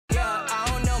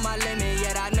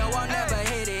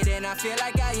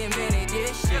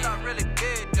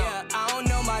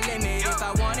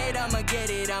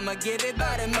give it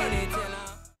about a minute.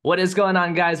 What is going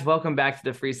on, guys? Welcome back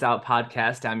to the Freestyle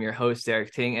Podcast. I'm your host,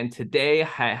 Derek Ting, and today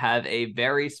I have a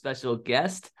very special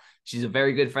guest. She's a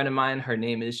very good friend of mine. Her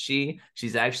name is She.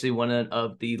 She's actually one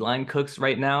of the line cooks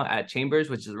right now at Chambers,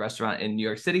 which is a restaurant in New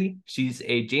York City. She's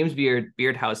a James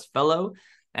Beard House fellow,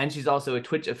 and she's also a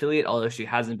Twitch affiliate, although she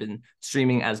hasn't been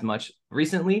streaming as much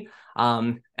recently.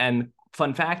 And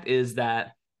fun fact is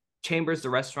that Chambers, the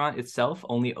restaurant itself,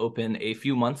 only opened a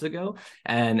few months ago,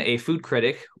 and a food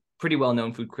critic, pretty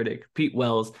well-known food critic, Pete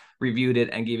Wells, reviewed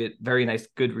it and gave it very nice,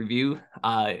 good review,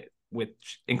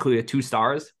 which included 2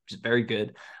 stars, which is very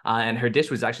good. And her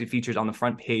dish was actually featured on the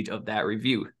front page of that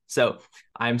review. So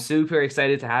I'm super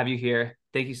excited to have you here.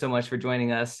 Thank you so much for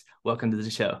joining us. Welcome to the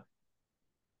show.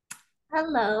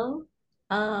 Hello.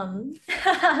 I'm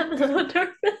a little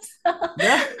nervous.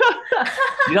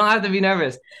 You don't have to be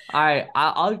nervous. All right,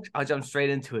 I'll jump straight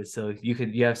into it so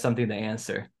you have something to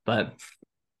answer. But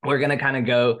we're gonna kind of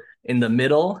go in the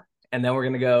middle, and then we're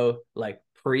gonna go like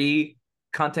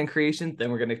pre-content creation.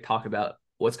 Then we're gonna talk about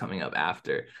what's coming up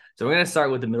after. So we're gonna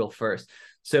start with the middle first.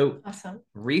 So Awesome.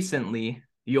 Recently,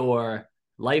 your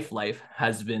life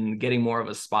has been getting more of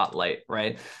a spotlight,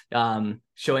 right?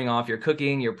 Showing off your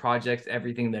cooking, your projects,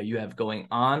 everything that you have going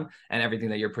on, and everything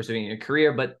that you're pursuing in your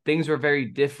career. But things were very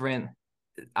different,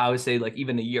 I would say, like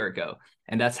even a year ago.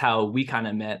 And that's how we kind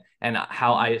of met, and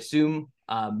how I assume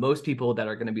most people that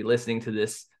are going to be listening to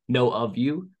this know of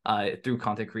you through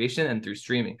content creation and through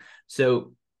streaming.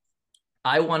 So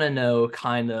I want to know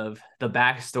kind of the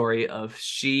backstory of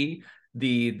She,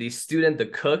 the student, the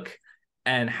cook,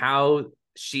 and how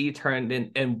she turned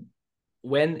in, and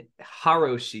when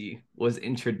Haroshi was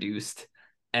introduced,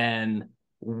 and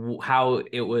how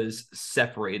it was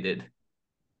separated.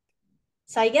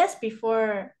 So I guess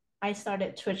before I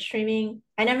started Twitch streaming,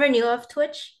 I never knew of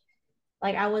Twitch.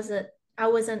 Like I wasn't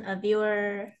a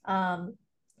viewer.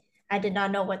 I did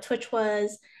not know what Twitch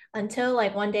was until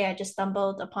like one day I just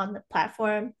stumbled upon the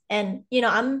platform. And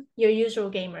I'm your usual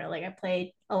gamer. Like I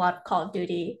played a lot of Call of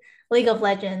Duty, League of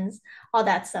Legends, all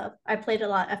that stuff. I played a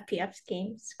lot of FPS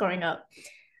games growing up.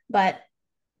 But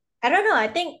I don't know, I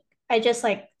think I just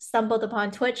like stumbled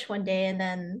upon Twitch one day, and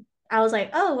then I was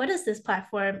like, "Oh, what is this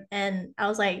platform?" And I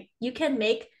was like, "You can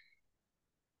make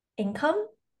income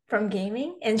from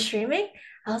gaming and streaming."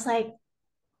 I was like,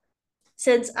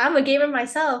 since I'm a gamer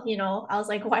myself, I was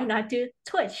like, why not do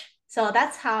Twitch? So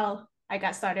that's how I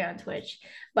got started on Twitch.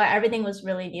 But everything was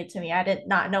really new to me. I did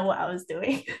not know what I was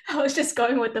doing. I was just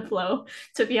going with the flow,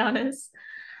 to be honest.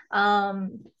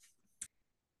 Um,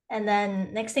 and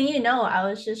then next thing you know, I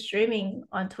was just streaming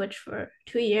on Twitch for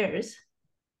 2 years,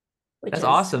 which That's is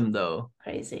awesome, though.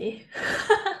 crazy.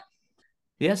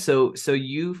 Yeah, so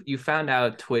you found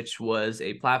out Twitch was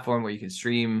a platform where you could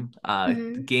stream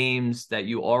Mhm. games that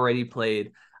you already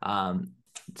played,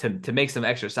 to make some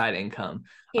extra side income.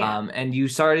 Yeah. And you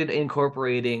started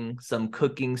incorporating some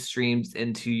cooking streams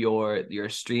into your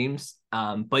streams,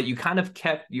 but you kind of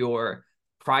kept your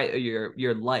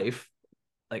your life,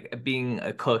 like being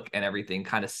a cook and everything,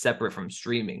 kind of separate from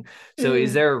streaming. So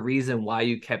is Mm. there a reason why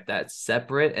you kept that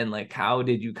separate, and like how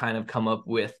did you kind of come up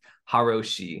with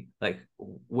Haroshi? Like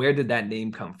where did that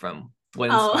name come from? What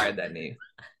Oh, inspired that name?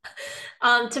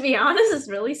 to be honest, it's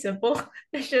really simple.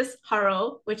 It's just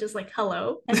Haro, which is like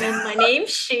hello, and then my name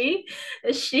she.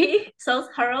 So it's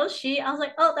Haro she. I was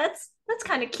like, oh, that's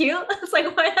kind of cute. I was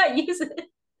like, why not use it?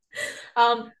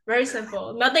 Very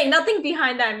simple. Nothing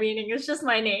behind that meaning. It's just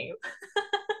my name.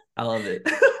 I love it.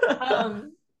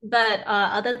 But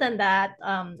other than that,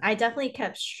 I definitely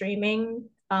kept streaming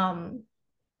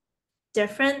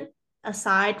different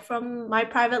aside from my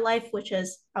private life, which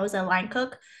is I was a line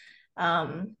cook.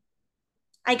 Um,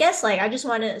 I guess like I just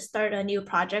wanted to start a new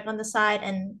project on the side,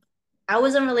 and I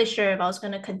wasn't really sure if I was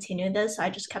going to continue this. So I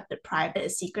just kept it private, a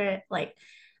secret. Like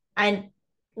I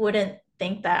wouldn't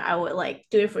think that I would like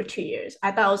do it for 2 years. I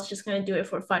thought I was just going to do it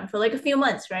for fun for like a few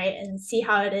months, right? And see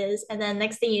how it is. And then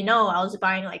next thing you know, I was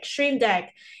buying like Stream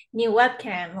Deck, new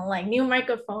webcam, like new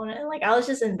microphone, and like I was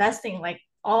just investing like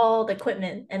all the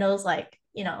equipment, and it was like,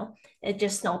 it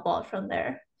just snowballed from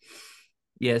there.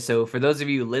 Yeah, so for those of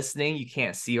you listening, you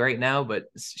can't see right now, but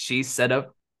she's set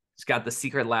up. She's got the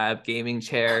Secret Lab gaming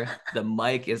chair. The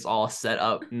mic is all set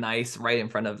up nice right in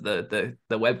front of the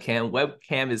webcam.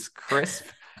 Webcam is crisp.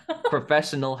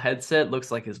 Professional headset looks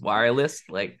like it's wireless.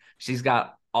 Like she's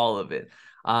got all of it.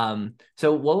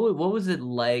 So what was it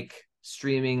like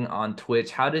streaming on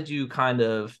Twitch? How did you kind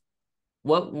of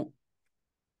what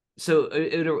so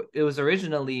it was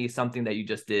originally something that you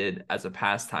just did as a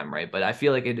pastime, right? But I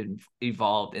feel like it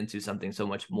evolved into something so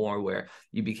much more, where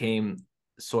you became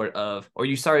sort of, or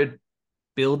you started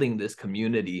building this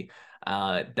community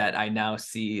that I now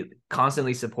see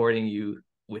constantly supporting you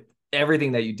with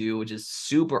everything that you do, which is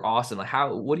super awesome. Like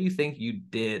what do you think you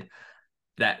did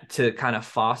that to kind of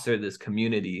foster this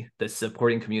community, this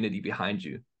supporting community behind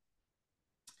you?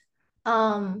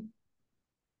 Um,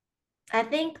 I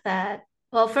think that,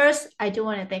 well, first I do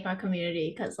want to thank my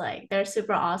community because like they're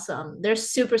super awesome. They're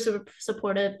super, super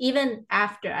supportive. Even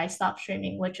after I stopped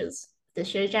streaming, which is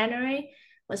this year, January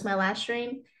was my last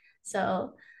stream.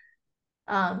 So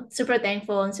super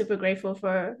thankful and super grateful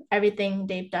for everything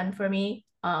they've done for me.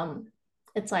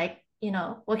 It's like,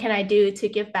 what can I do to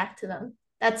give back to them?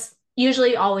 That's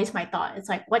usually always my thought. It's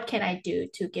like, what can I do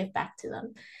to give back to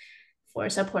them for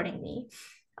supporting me?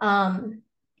 Um,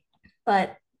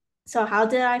 but so how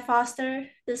did I foster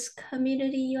this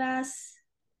community, you ask?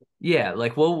 Yeah,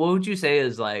 like what would you say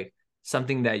is like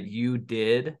something that you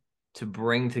did to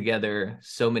bring together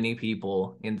so many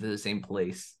people into the same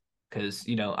place? Because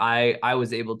I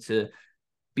was able to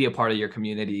be a part of your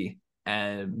community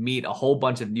and meet a whole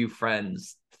bunch of new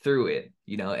friends through it,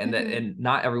 and that Mhm. and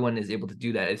not everyone is able to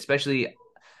do that, especially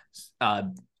uh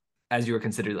as you were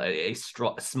considered like a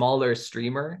smaller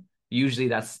streamer. Usually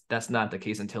that's not the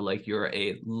case until like you're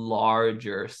a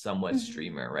larger somewhat Mhm.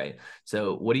 streamer, right?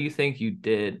 So what do you think you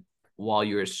did while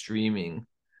you were streaming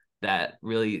that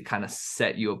really kind of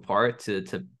set you apart to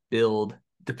build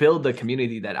the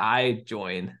community that I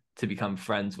joined to become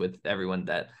friends with everyone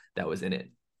that was in it?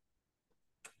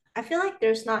 I feel like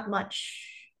there's not much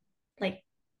like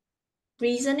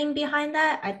reasoning behind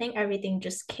that. I think everything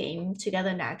just came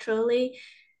together naturally.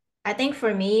 I think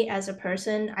for me as a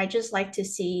person, I just like to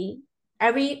see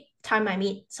every time I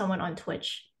meet someone on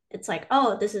Twitch, it's like,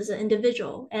 oh, this is an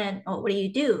individual. And oh, what do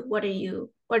you do? What are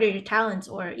your talents?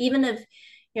 Or even if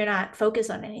you're not focused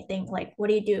on anything, like what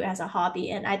do you do as a hobby?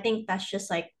 And I think that's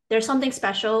just like there's something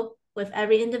special with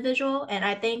every individual. And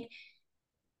I think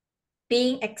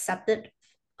being accepted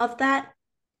of that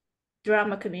throughout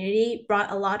my community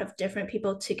brought a lot of different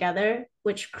people together,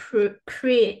 which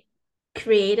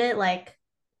created like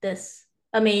this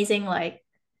amazing like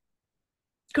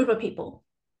group of people,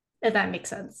 if that makes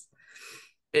sense.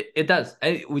 It does.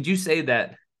 Would you say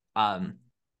that um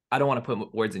I don't want to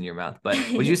put words in your mouth, but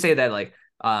would you say that like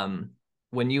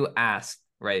when you ask,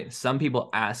 right? Some people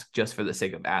ask just for the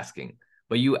sake of asking,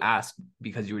 but you ask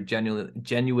because you were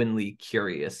genuinely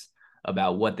curious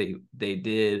about what they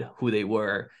did, who they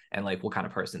were, and like what kind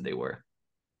of person they were.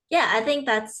 Yeah, I think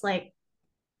that's like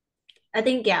I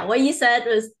think yeah, what you said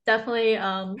was definitely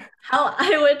how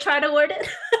I would try to word it.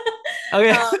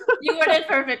 Okay. You worded it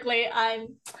perfectly.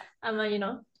 I'm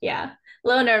a, yeah, a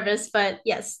little nervous, but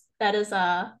yes, that's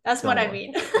what Don't I worry.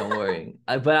 mean. Don't worry.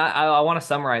 But I want to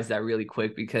summarize that really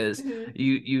quick because Mhm.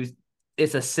 you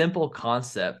it's a simple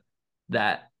concept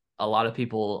that a lot of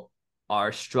people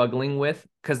are struggling with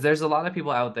because there's a lot of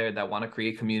people out there that want to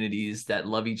create communities that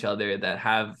love each other, that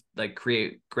have like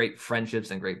create great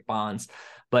friendships and great bonds,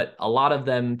 but a lot of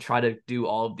them try to do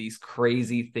all of these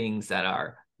crazy things that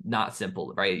are not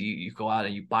simple, right? You go out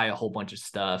and you buy a whole bunch of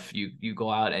stuff. You go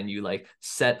out and you like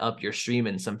set up your stream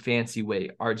in some fancy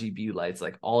way, RGB lights,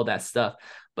 like all that stuff.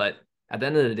 But at the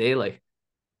end of the day, like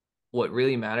what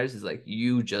really matters is like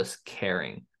you just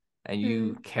caring and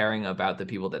you Mm. caring about the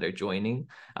people that are joining.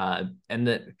 And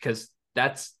that because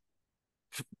that's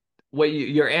what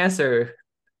your answer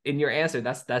in your answer,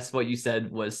 that's what you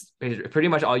said was pretty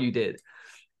much all you did.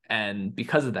 And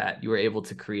because of that, you were able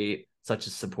to create such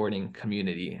a supporting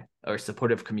community or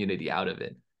supportive community out of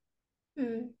it,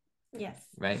 Mm. Yes.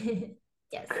 right?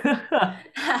 Yes.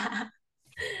 I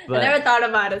But never thought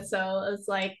about it, so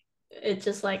it's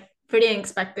just like pretty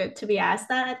unexpected to be asked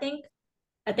that, I think.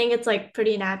 I think it's like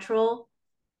pretty natural.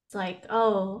 It's like,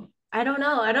 oh, I don't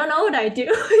know. I don't know what I do.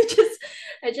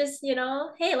 I just,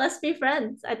 hey, let's be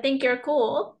friends. I think you're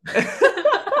cool.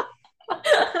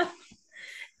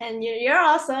 And you're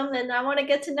awesome and I want to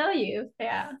get to know you.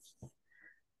 Yeah.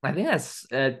 I think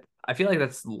I feel like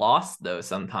that's lost though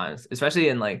sometimes, especially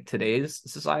in like today's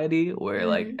society where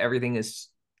like Mm. everything is.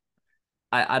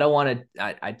 I don't want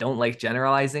to. I don't like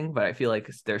generalizing, but I feel like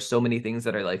there's so many things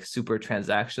that are like super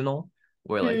transactional,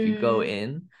 where like you go Mm.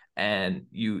 in and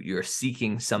you're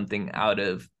seeking something out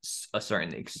of a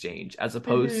certain exchange, as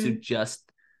opposed to Mm-hmm. just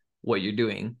what you're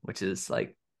doing, which is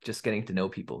like just getting to know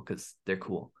people because they're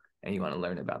cool and you want to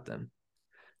learn about them.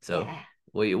 So Yeah.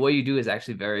 what you do is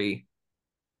actually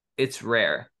it's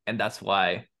rare, and that's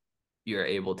why you're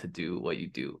able to do what you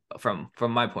do from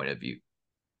my point of view.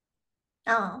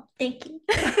 Oh, thank you.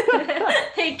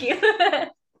 Thank you.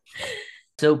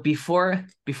 So before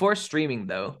streaming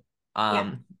though,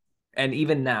 Yeah. and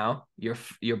even now,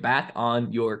 you're back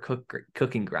on your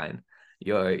cooking grind.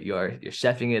 you're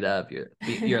chefing it up.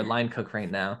 You're a line cook right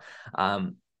now.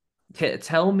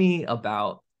 Tell me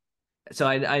about. So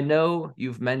I know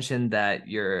you've mentioned that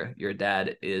your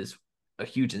dad is a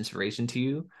huge inspiration to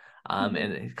you, Mhm.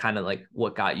 and kind of like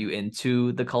what got you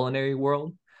into the culinary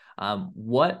world.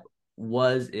 What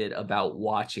was it about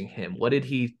watching him? What did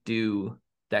he do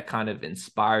that kind of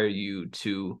inspire you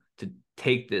to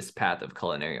take this path of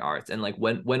culinary arts? And like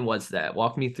when was that?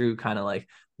 Walk me through kind of like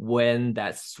when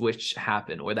that switch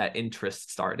happened or that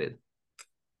interest started.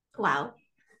 Wow.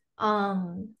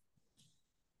 Um,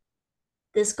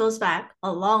 this goes back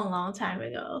a long, long time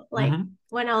ago, like Mm-hmm.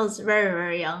 when I was very,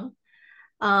 very young.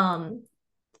 Um,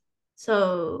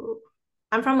 so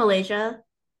I'm from Malaysia,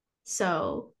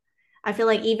 so I feel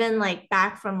like even like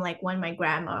back from like when my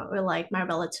grandma or like my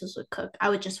relatives would cook, I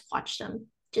would just watch them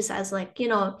just as like,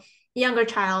 younger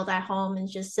child at home and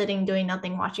just sitting doing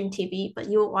nothing watching TV, but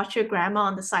you would watch your grandma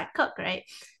on the side cook, right?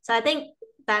 So I think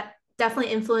that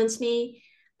definitely influenced me.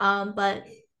 But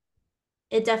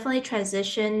it definitely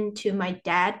transitioned to my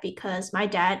dad because my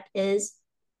dad is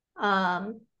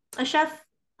a chef.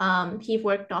 He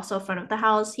worked also front of the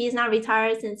house. He's not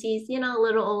retired since he's, a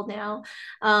little old now.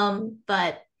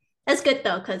 But it's good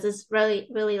though, because it's really,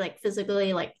 really like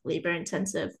physically like labor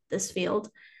intensive, this field.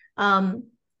 Um,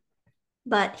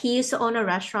 but he used to own a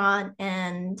restaurant,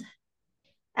 and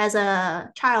as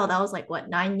a child, I was like what,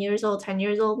 9 years old, 10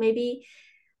 years old, maybe.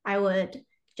 I would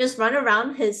just run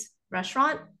around his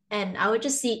restaurant and I would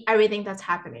just see everything that's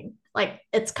happening. Like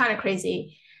it's kind of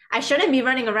crazy. I shouldn't be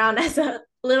running around as a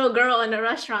little girl in a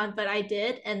restaurant, but I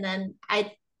did. And then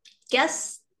I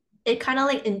guess it kind of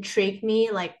like intrigued me,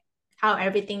 like how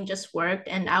everything just worked.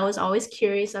 And I was always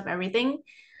curious of everything.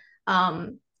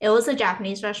 It was a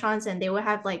Japanese restaurant and they would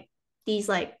have like these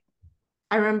like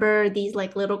I remember these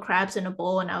like little crabs in a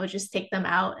bowl and I would just take them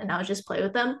out and I would just play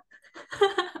with them.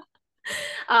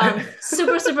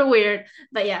 Super, super weird,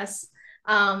 but yes.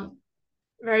 Um,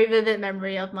 Very vivid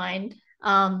memory of mine.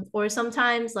 Or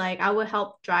sometimes like I would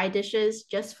help dry dishes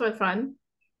just for fun.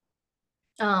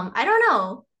 I don't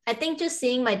know. I think just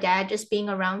seeing my dad just being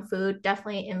around food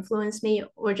definitely influenced me,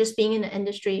 or just being in the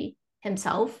industry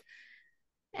himself.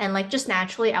 And like just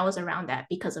naturally, I was around that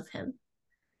because of him.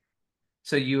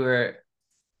 So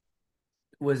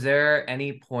was there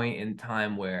any point in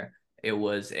time where it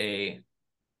was a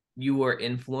you were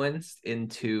influenced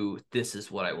into this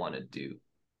is what I want to do?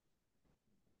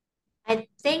 I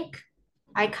think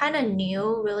I kind of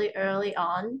knew really early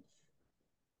on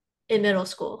in middle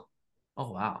school.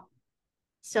 Oh wow.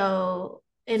 So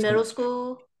in middle So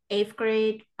school, eighth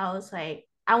grade, I was like,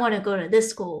 I want to go to this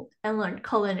school and learn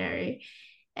culinary,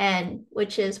 and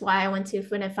which is why I went to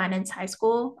Food and Finance High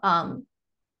School.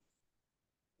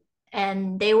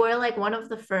 And they were like one of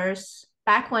the first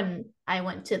back when I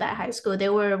went to that high school. They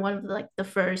were one of like the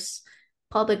first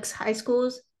public high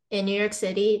schools in New York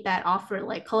City that offered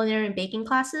like culinary and baking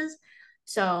classes.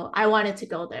 So I wanted to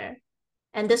go there,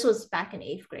 and this was back in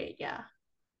eighth grade. Yeah.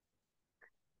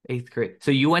 eighth grade.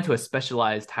 So you went to a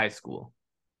specialized high school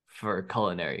for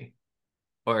culinary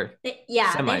or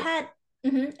Yeah, they semi. had.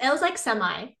 It was like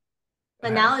semi,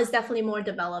 but Okay. now it's definitely more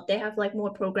developed. They have like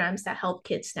more programs that help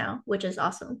kids now, which is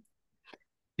awesome.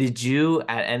 Did you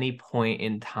at any point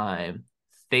in time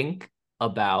think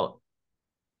about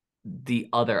the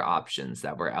other options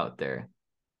that were out there?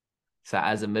 So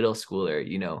as a middle schooler,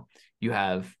 you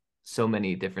have so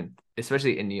many different,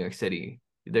 especially in New York City,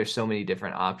 there's so many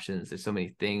different options, there's so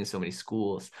many things, so many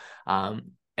schools.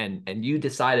 And you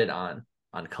decided on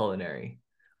culinary.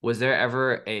 Was there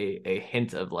ever a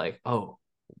hint of like, oh,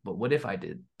 but what if I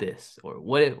did this? Or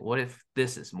what if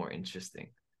this is more interesting?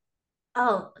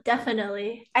 Oh,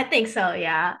 definitely. I think so.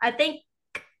 Yeah. I think,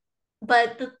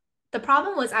 but the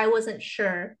problem was I wasn't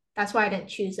sure. That's why I didn't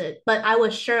choose it. But I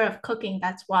was sure of cooking.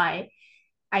 That's why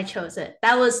I chose it.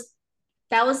 That was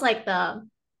like the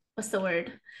what's the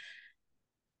word?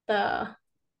 The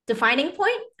defining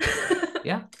point.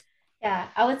 Yeah. Yeah,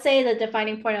 I would say the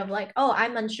defining point of like, oh,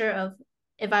 I'm unsure of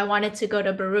if I wanted to go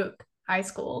to Baruch High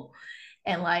School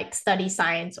and like study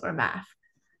science or math.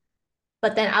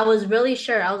 But then I was really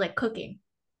sure. I was like, cooking.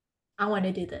 I want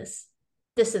to do this.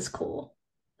 This is cool.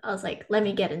 I was like, let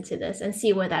me get into this and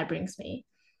see where that brings me.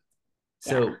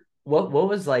 Yeah. So what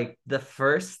was like the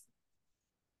first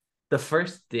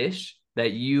dish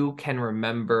that you can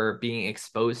remember being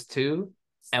exposed to,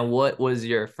 and what was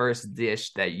your first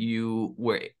dish that you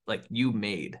were like you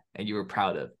made and you were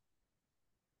proud of,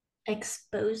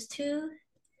 Exposed to?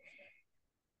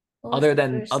 What was other the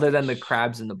than first other than the dish?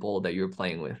 crabs in the bowl that you were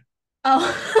playing with?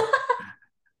 Oh,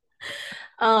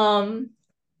 um,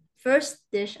 first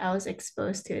dish I was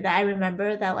exposed to that I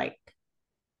remember that like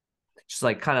just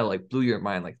like kind of like blew your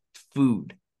mind? Like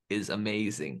food is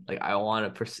amazing. Like I want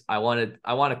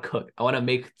to cook. I want to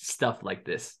make stuff like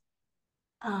this.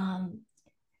 Um,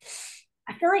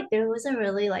 I feel like there wasn't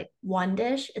really like one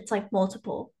dish. It's like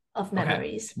multiple of Okay,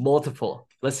 memories. multiple.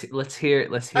 Let's hear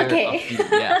a Okay.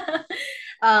 few. Yeah.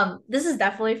 This is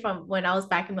definitely from when I was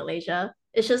back in Malaysia.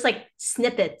 It's just like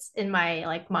snippets in my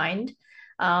like mind.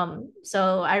 So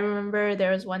I remember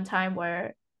there was one time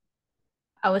where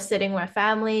I was sitting with my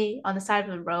family on the side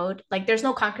of the road. Like there's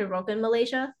no concrete road in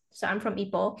Malaysia. So I'm from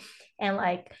Ipoh. And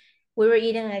like we were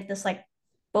eating like this like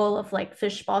bowl of like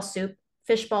fish ball soup.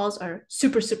 Fish balls are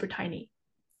super, super tiny,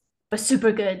 but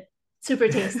super good, super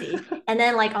tasty. And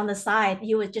then like on the side,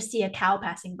 you would just see a cow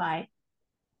passing by,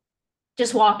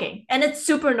 just walking. And it's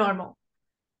super normal.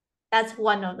 That's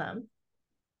one of them.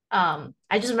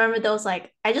 I just remember those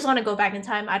like I just want to go back in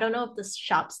time. I don't know if this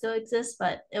shop still exists,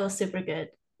 but it was super good.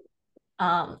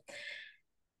 Um,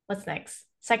 what's next?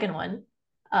 Second one.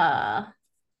 Uh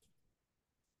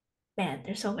Man,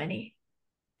 there's so many.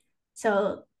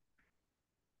 So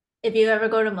if you ever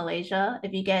go to Malaysia,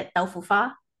 if you get tofu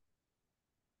fa,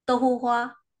 tofu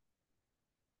hua,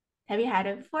 have you had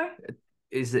it before?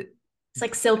 Is it It's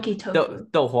like silky tofu.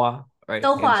豆花, right? In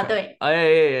豆花, China. 对, Oh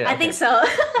yeah. I think Okay. so.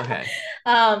 Okay.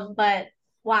 But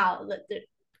wow, the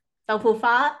tofu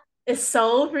fa is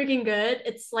so freaking good.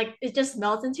 It's like it just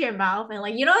melts into your mouth and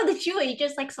like you don't have to chew it, you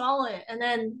just like swallow it. And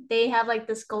then they have like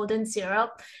this golden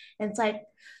syrup. And it's like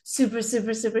super,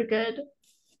 super, super good.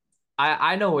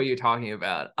 I know what you're talking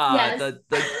about. Yes.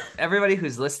 The everybody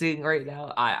who's listening right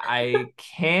now, I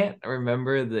can't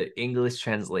remember the English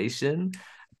translation.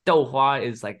 豆花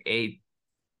is like a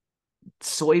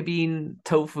soybean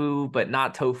tofu, but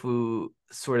not tofu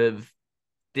sort of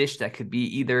dish that could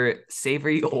be either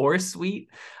savory or sweet.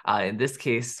 In this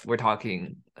case, we're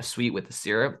talking sweet with the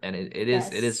syrup, and it is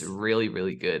Yes. really,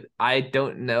 really good. I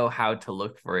don't know how to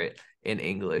look for it in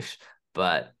English,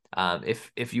 but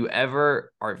if you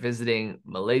ever are visiting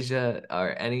Malaysia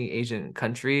or any Asian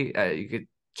country, you could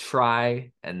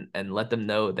try and let them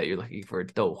know that you're looking for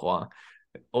douhua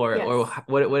or Yes.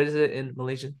 what is it in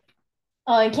Malaysian?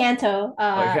 Oh, in Kanto,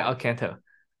 Or oh, Canto,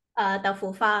 豆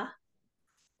腐花,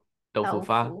 doufu 豆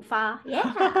fa. 腐花,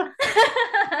 yeah.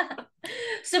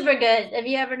 Super good. If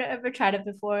you ever tried it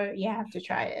before, you have to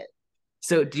try it.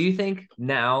 So do you think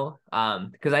now,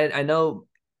 because I know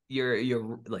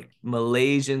your like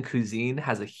Malaysian cuisine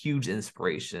has a huge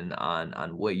inspiration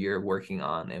on what you're working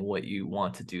on and what you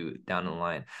want to do down the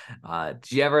line.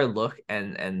 Do you ever look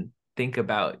and think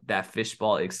about that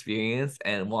fishball experience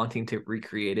and wanting to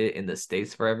recreate it in the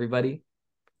States for everybody?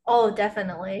 Oh,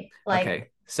 definitely. Like, Okay.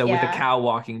 So with the yeah. cow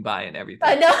walking by and I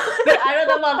everything. know. I don't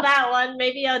know about that one.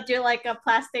 Maybe I'll do like a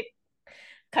plastic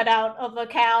cutout of a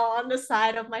cow on the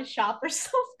side of my shop or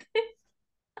something.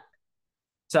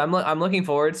 So I'm looking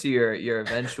forward to your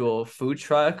eventual food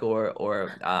truck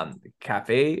or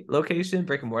cafe location,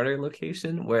 brick and mortar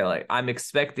location where like I'm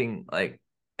expecting like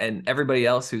and everybody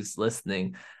else who's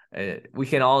listening, we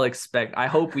can all expect. I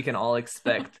hope we can all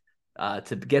expect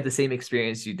to get the same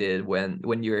experience you did when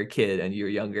you were a kid and you were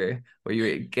younger, where you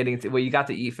were getting to where you got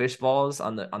to eat fish balls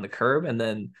on the curb and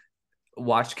then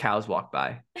watch cows walk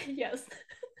by. Yes.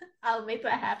 I'll make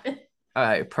that happen. All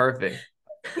right, perfect.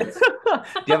 Do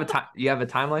you have a time? You have a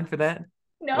timeline for that?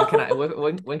 When can I?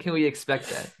 No. When can we expect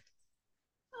that?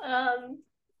 Um,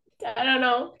 I don't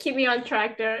know. Keep me on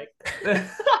track, Derek.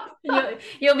 Okay,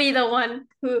 You'll be the one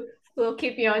who will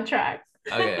keep you on track.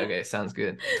 okay, sounds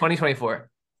good. 2024.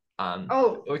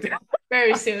 Oh, Okay.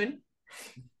 very soon.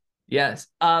 Yes.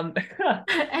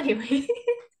 Anyway.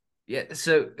 Yeah.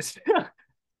 So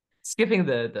skipping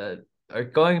the or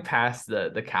going past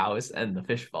the cows and the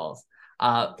fish balls.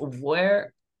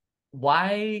 Where?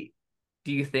 Why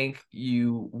do you think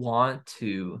you want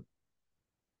to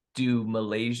do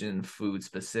Malaysian food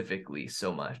specifically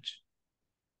so much?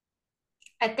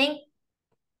 I think,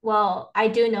 well, I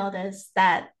do notice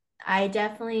that I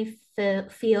definitely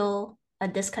feel a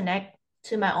disconnect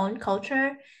to my own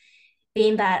culture,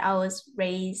 being that I was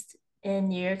raised in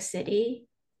New York City.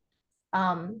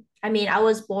 I mean, I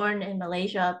was born in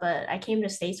Malaysia, but I came to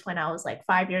States when I was like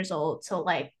 5 years old. So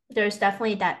like there's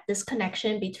definitely that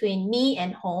disconnection between me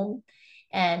and home.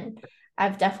 And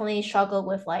I've definitely struggled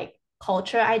with like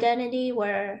culture identity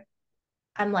where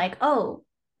I'm like, oh,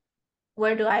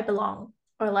 where do I belong?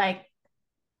 Or like,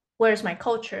 where's my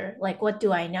culture? Like, what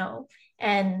do I know?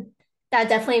 And that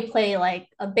definitely played like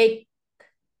a big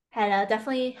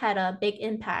definitely had a big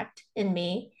impact in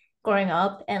me growing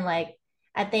up. And like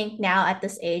I think now at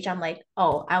this age, I'm like,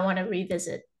 oh, I want to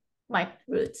revisit my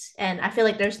roots. And I feel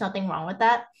like there's nothing wrong with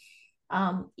that.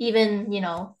 Even,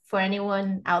 for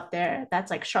anyone out there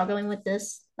that's like struggling with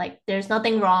this, like there's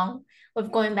nothing wrong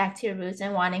with going back to your roots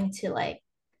and wanting to like,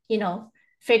 you know,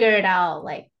 figure it out,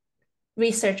 like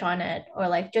research on it, or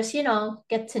like just,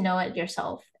 get to know it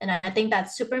yourself. And I think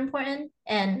that's super important.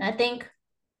 And I think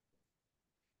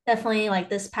definitely like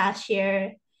this past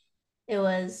year, it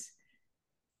was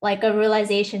like a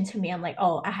realization to me. I'm like,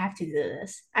 oh, I have to do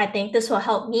this. I think this will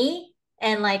help me.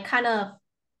 And like kind of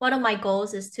one of my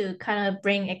goals is to kind of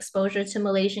bring exposure to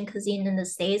Malaysian cuisine in the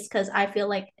States because I feel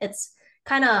like it's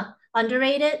kind of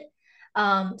underrated.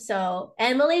 And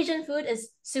Malaysian food is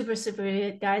super, super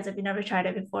good, guys. If you never tried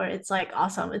it before, it's like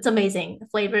awesome. It's amazing. The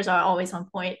flavors are always on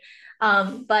point.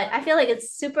 But I feel like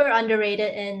it's super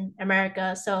underrated in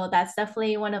America. So that's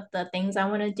definitely one of the things I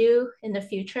want to do in the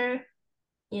future,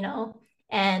 you know.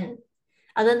 And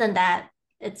other than that,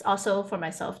 it's also for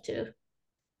myself too.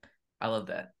 I love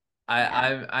that.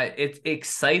 Yeah. It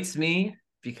excites me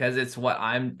because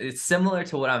it's similar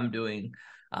to what I'm doing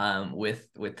with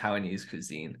Taiwanese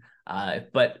cuisine.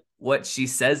 But what she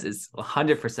says is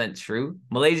 100% true.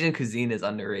 Malaysian cuisine is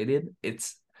underrated.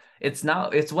 It's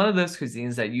one of those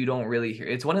cuisines that you don't really hear.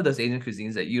 It's one of those Asian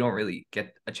cuisines that you don't really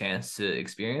get a chance to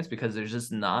experience because there's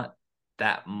just not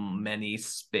that many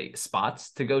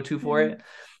spots to go to for Mm-hmm. it,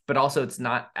 but also it's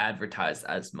not advertised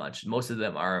as much. Most of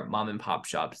them are mom and pop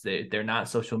shops. They're not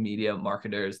social media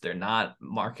marketers. They're not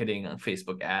marketing on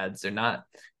Facebook ads. They're not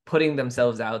putting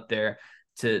themselves out there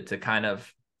to kind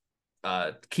of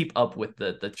keep up with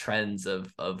the trends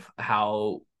of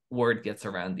how word gets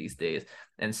around these days.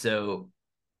 And so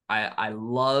I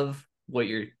love what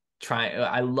you're trying.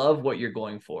 I love what you're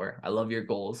going for. I love your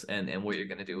goals and what you're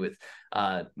gonna do with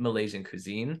Malaysian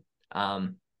cuisine.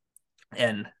 And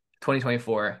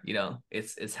 2024,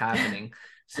 it's happening.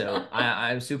 So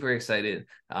I'm super excited.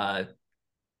 I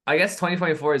guess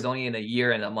 2024 is only in a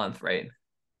year and a month, right?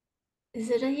 Is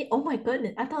it oh my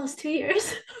goodness, I thought it was 2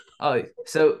 years. Oh,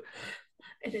 so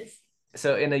It is.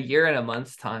 so in a year and a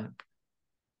month's time,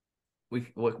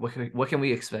 what can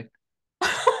we expect?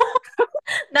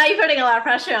 Now you're putting a lot of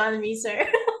pressure on me, sir.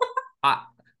 I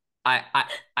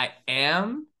I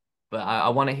am, but I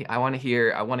want to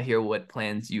hear what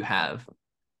plans you have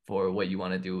for what you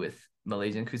want to do with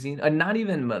Malaysian cuisine. Not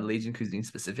even Malaysian cuisine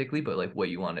specifically, but like what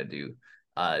you want to do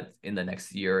in the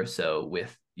next year or so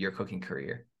with your cooking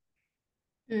career.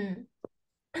 Mm.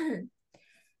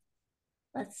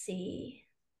 Let's see.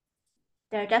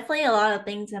 There are definitely a lot of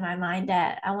things in my mind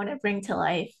that I want to bring to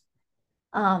life.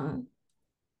 Um,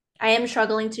 I am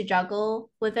struggling to juggle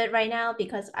with it right now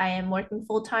because I am working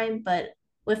full time, but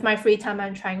with my free time,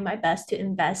 I'm trying my best to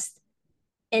invest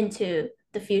into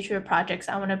the future projects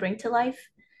I want to bring to life.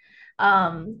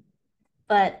 Um,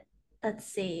 but let's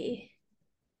see.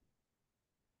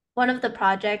 One of the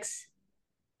projects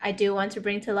I do want to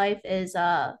bring to life is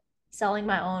selling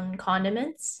my own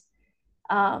condiments,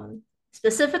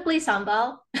 specifically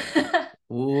sambal.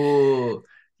 Ooh,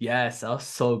 yes, that was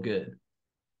so good.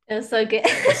 It was so good.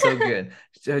 That was so good.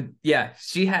 So yeah,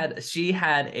 she had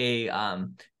a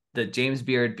the James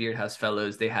Beard House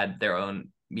Fellows, they had their own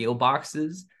meal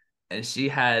boxes, and she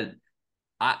had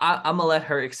I'm gonna let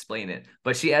her explain it,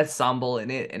 but she had sambal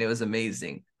in it and it was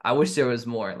amazing. I wish there was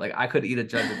more. Like I could eat a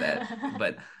jug of that,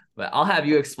 but I'll have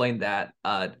you explain that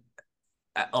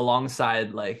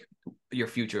alongside like your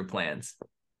future plans.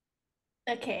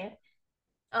 Okay.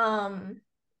 Um,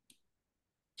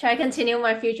 Should I continue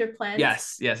my future plans?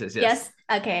 Yes. Yes.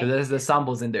 Okay. Because there's the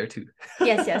sambals in there too.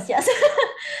 Yes, yes, yes.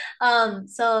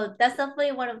 So that's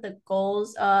definitely one of the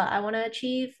goals I want to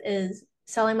achieve is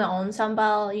selling my own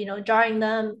sambal, jarring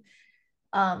them,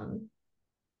 um,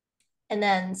 and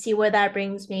then see where that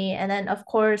brings me. And then of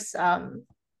course,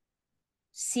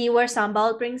 see where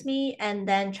sambal brings me and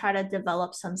then try to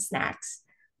develop some snacks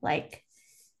like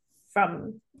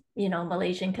from,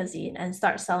 Malaysian cuisine and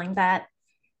start selling that.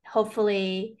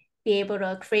 Hopefully be able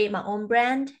to create my own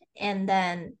brand and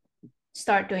then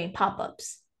start doing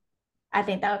pop-ups. I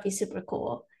think that would be super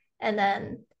cool. And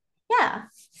then, yeah,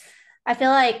 I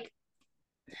feel like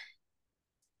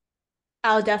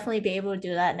I'll definitely be able to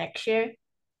do that next year,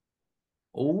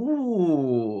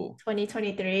 Oh,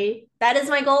 2023. That is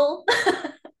my goal.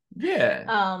 yeah.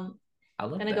 um, I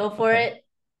love Gonna that. go for Okay. it.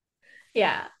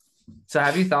 Yeah. So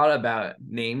have you thought about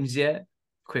names yet?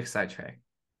 Quick sidetrack.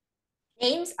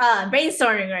 Names,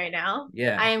 brainstorming right now.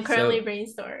 Yeah. I am currently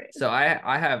So brainstorming.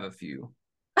 I have a few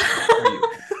for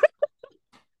you.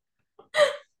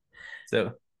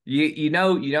 So you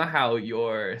know how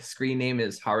your screen name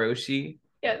is Haroshi?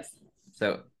 Yes.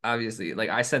 So obviously, like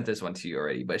I sent this one to you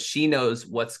already, but she knows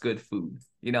what's good food.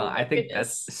 You know, Oh I my think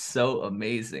that's goodness. so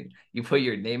amazing. You put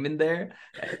your name in there.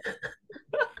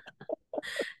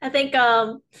 I think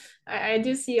I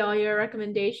do see all your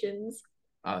recommendations.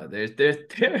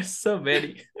 There's so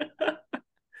many.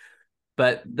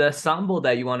 But the ensemble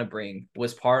that you want to bring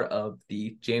was part of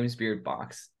the James Beard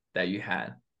box that you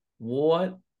had.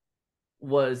 What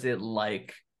was it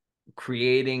like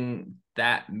creating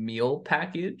that meal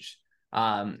package?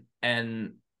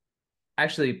 And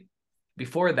actually,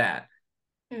 before that,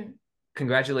 Mm,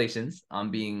 congratulations on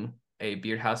being a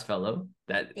Beard House Fellow.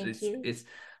 That thank is, you. it's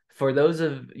for those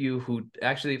of you who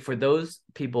actually, for those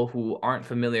people who aren't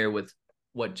familiar with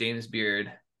what James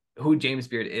Beard, who James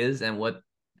Beard is, and what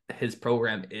his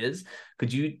program is,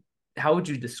 could you, how would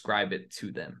you describe it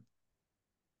to them?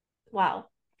 Wow.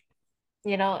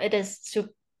 It is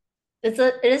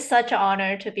it is such an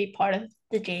honor to be part of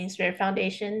the James Beard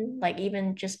Foundation, like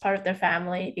even just part of their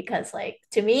family, because like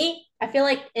to me, I feel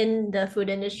like in the food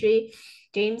industry,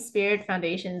 James Beard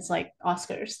Foundation is like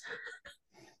Oscars.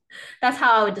 That's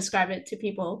how I would describe it to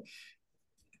people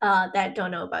that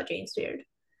don't know about James Beard.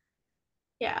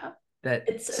 Yeah, That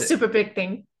it's a super big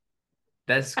thing,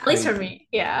 that's at least for crazy. me.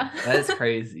 Yeah. That is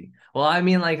crazy. Well, I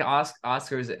mean, like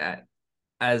Oscars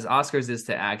as Oscars is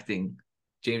to acting,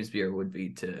 James Beard would be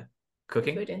to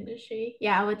cooking. Food industry.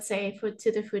 Yeah, I would say food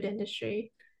to the food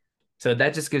industry. So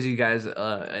that just gives you guys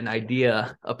an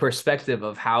idea, a perspective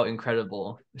of how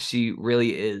incredible she really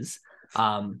is.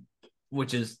 Um,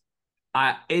 which is,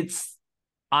 it's,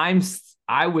 I'm,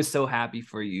 I was so happy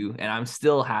for you, and I'm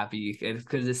still happy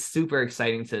because it's super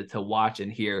exciting to watch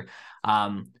and hear.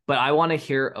 But I want to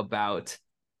hear about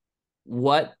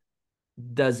what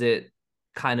does it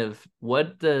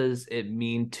what does it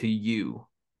mean to you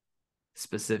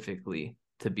specifically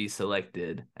to be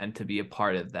selected and to be a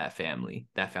part of that family,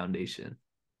 that foundation?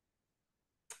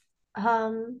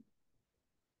 Um,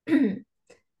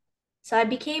 so I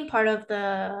became part of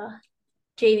the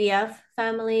JVF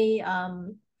family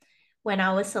when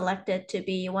I was selected to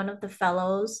be one of the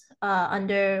fellows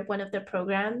under one of the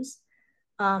programs,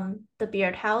 the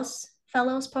Beard House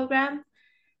Fellows Program,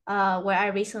 where I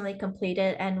recently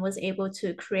completed and was able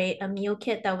to create a meal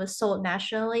kit that was sold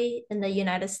nationally in the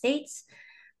United States.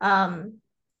 Um,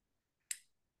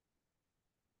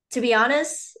 to be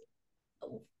honest,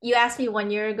 you asked me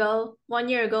 1 year ago. 1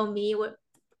 year ago, me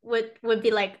would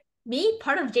be like, me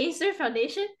part of James Beard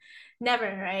Foundation? Never,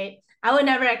 right? I would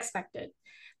never expect it.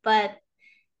 But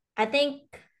I think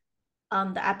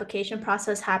the application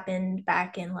process happened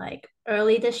back in like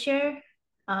early this year,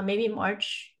 maybe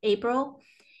March, April.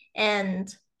 And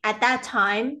at that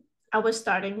time, I was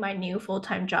starting my new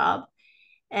full-time job.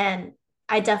 And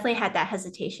I definitely had that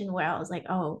hesitation where I was like,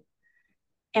 oh,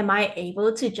 am I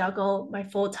able to juggle my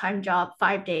full-time job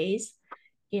 5 days,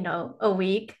 a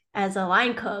week as a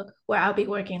line cook, where I'll be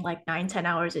working like 9, 10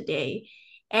 hours a day,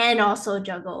 and also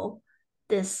juggle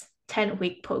this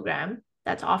 10-week program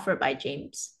that's offered by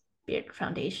James Beard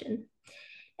Foundation.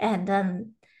 And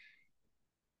then,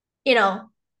 you know,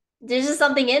 there's just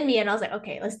something in me, and I was like,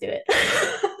 okay, let's do it.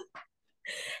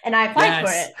 And I applied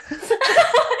for Yes. it.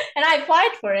 And I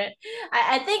applied for it.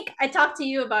 I think I talked to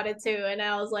you about it too, and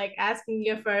I was like asking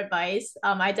you for advice.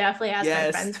 I definitely asked my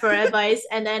Yes. friends for advice,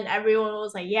 and then everyone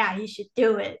was like, "Yeah, you should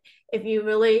do it. If you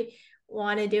really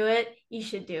want to do it, you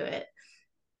should do it."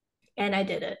 And I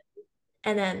did it,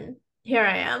 and then here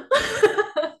I am.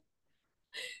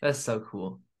 That's so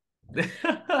cool.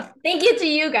 Thank you to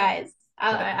you guys.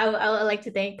 That I would like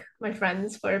to thank my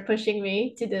friends for pushing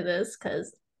me to do this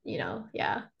because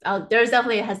yeah, there's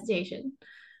definitely a hesitation.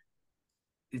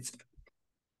 it's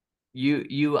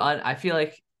I feel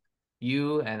like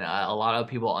you and a lot of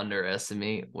people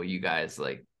underestimate what you guys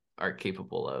like are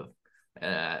capable of.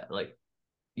 Like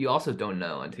you also don't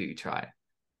know until you try. It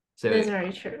So is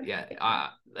very true. yeah, Yeah.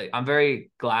 like I'm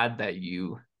very glad that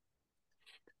you,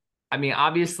 I mean,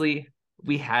 obviously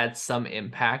we had some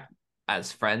impact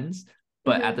as friends,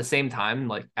 but at Mm-hmm. the same time,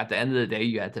 like at the end of the day,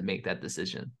 you had to make that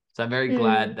decision. So I'm very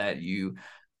glad Mm. that you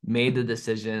made the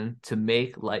decision to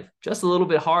make life just a little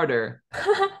bit harder,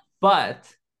 but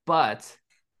but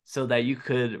so that you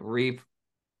could reap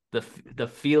the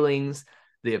feelings,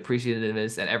 the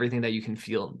appreciativeness, and everything that you can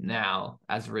feel now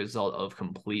as a result of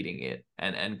completing it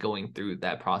and going through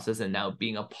that process and now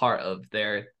being a part of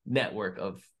their network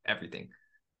of everything.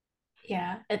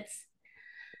 Yeah, it's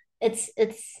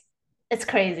it's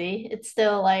crazy. It's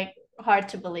still like hard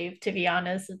to believe, to be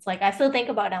honest. It's like I still think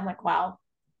about it, I'm like, wow,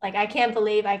 like I can't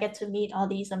believe I get to meet all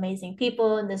these amazing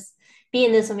people and this be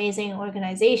in this amazing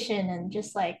organization and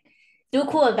just like do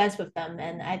cool events with them.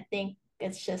 And I think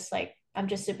it's just like I'm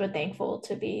just super thankful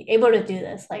to be able to do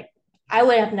this. Like I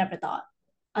would have never thought.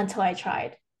 until I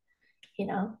tried, you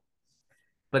know.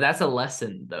 But that's a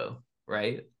lesson though,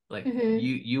 right? Like Mm-hmm.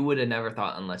 you would have never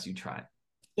thought unless you try. And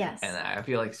Yes. I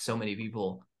feel like so many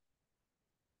people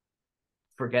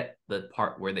forget the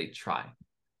part where they try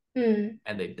Mm.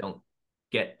 and they don't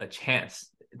get a chance.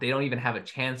 They don't even have a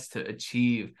chance to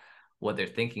achieve what they're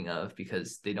thinking of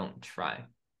because they don't try.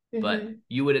 But Mm-hmm.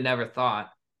 you would have never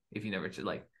thought if you never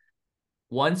like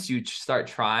once you start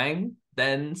trying,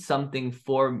 then something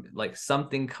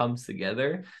comes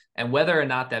together, and whether or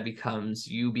not that becomes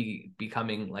you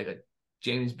becoming like a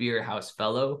James Beard House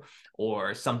fellow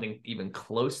or something even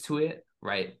close to it,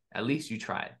 right? At least you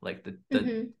tried. Like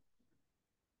Mm-hmm.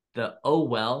 the oh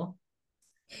well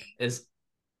is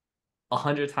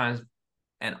 100 times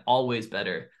and always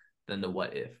better than the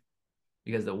what if,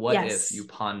 because the what if you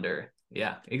Yes. ponder.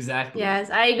 Yeah, exactly. Yes,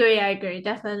 I agree. I agree.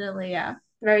 Definitely. Yeah.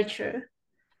 Very true.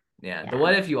 Yeah, the Yeah.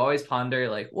 what if you always ponder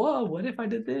like, whoa, what if I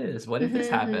did this? What if Mm-hmm. this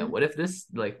happened? Mm-hmm. What if this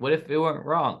what if it went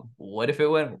wrong? What if it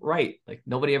went right? Like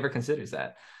nobody ever considers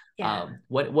that. Yeah.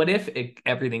 What if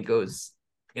everything goes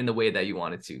in the way that you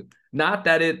want it to? Not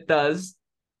that it does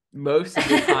most of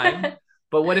the time,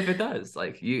 but what if it does?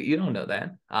 Like you don't know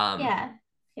that. Yeah.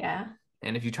 Yeah.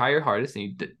 And if you try your hardest and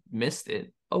you missed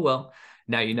it, oh well.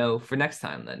 Now you know for next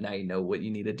time. That now you know what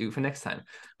you need to do for next time.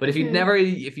 But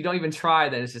Mm-hmm. if you don't even try,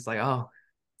 then it's just like, oh,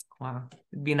 wow,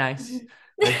 it'd be nice.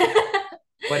 Mm-hmm. Like,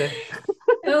 what if?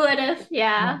 Who would have?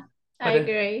 Yeah, I What if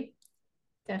agree.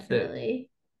 the Definitely.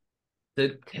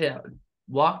 yeah,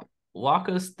 walk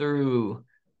us through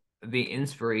the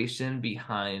inspiration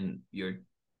behind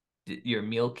your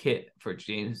meal kit for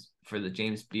the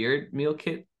James Beard meal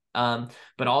kit,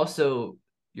 but also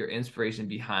your inspiration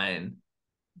behind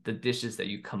the dishes that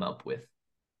you come up with.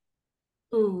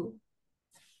 Ooh,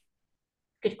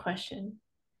 good question.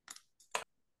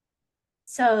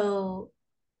 So,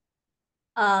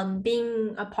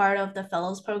 being a part of the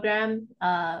fellows program,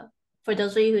 for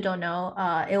those of you who don't know,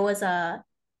 it was a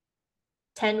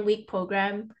 10-week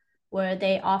program where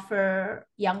they offer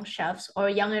young chefs or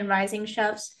young and rising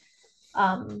chefs,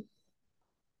 um,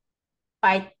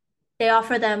 by they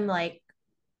offer them like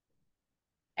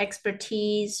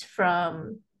expertise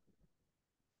from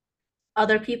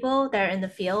other people that are in the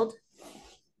field,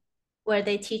 where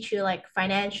they teach you like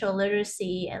financial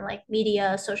literacy and like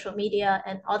media, social media,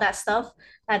 and all that stuff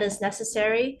that is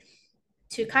necessary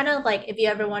to kind of like if you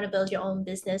ever want to build your own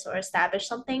business or establish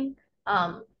something.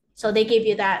 So they give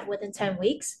you that within 10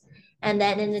 weeks. And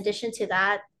then in addition to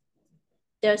that,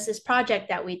 there's this project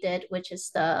that we did, which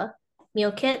is the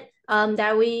meal kit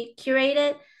that we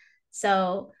curated.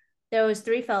 So there was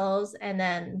 3 fellows, and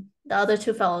then the other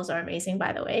 2 fellows are amazing,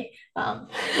 by the way.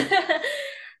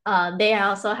 They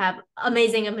also have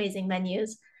amazing, amazing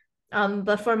menus.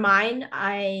 But for mine,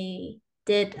 I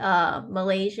did a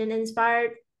Malaysian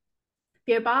inspired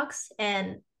beer box,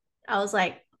 and I was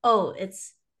like, oh,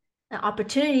 it's an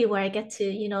opportunity where I get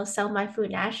to, sell my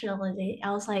food nationally.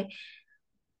 I was like,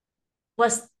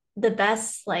 what's the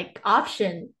best like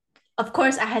option? Of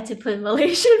course, I had to put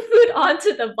Malaysian food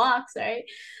onto the box, right?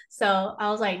 So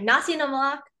I was like, nasi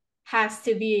lemak has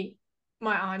to be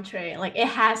my entree. Like it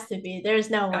has to be. There's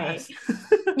no way. Yes.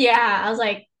 Yeah, I was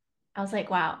like,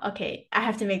 wow, okay, I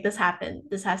have to make this happen.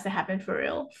 This has to happen for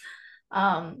real.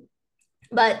 Um,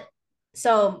 but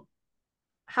so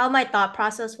how my thought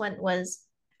process went was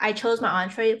I chose my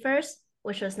entree first,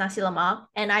 which was nasi lemak,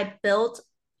 and I built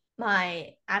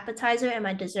my appetizer and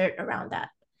my dessert around that.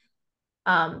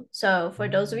 So for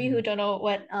those of you who don't know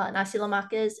what nasi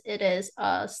lemak is, it is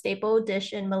a staple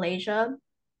dish in Malaysia.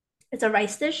 It's a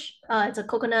rice dish. It's a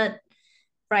coconut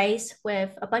rice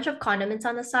with a bunch of condiments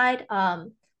on the side.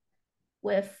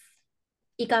 With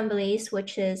ikan bilis,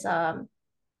 which is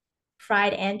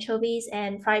fried anchovies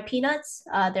and fried peanuts.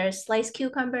 There's sliced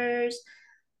cucumbers.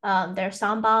 There's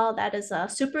sambal. That is a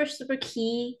super, super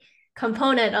key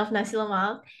component of nasi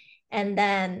lemak. And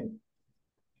then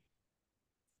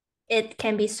it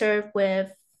can be served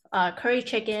with curry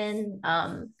chicken.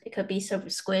 It could be served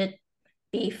with squid,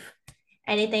 beef,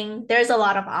 anything. There's a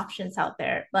lot of options out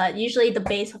there, but usually the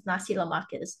base of nasi lemak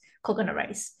is coconut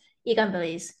rice, ikan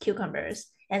bilis, cucumbers,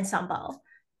 and sambal,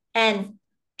 and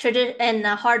and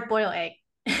a hard boiled egg.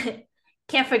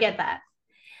 Can't forget that.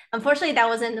 Unfortunately, that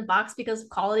was in the box because of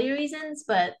quality reasons,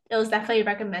 but it was definitely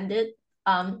recommended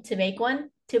to make one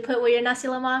to put with your nasi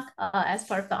lemak as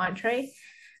part of the entree.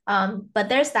 But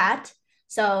there's that.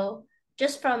 So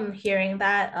just from hearing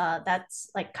that, that's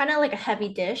like kind of like a heavy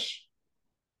dish,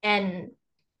 and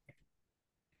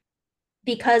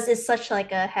because it's such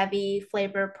like a heavy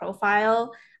flavor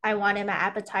profile, I wanted my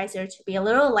appetizer to be a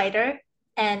little lighter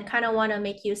and kind of want to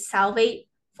make you salivate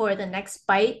for the next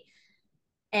bite.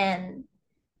 and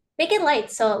make it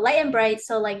light. So light and bright.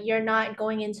 So like you're not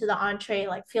going into the entree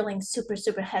like feeling super,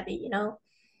 super heavy, you know?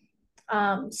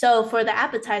 So for the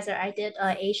appetizer, I did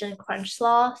Asian crunch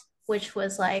slaw, which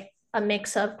was like a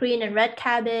mix of green and red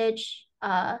cabbage,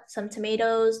 some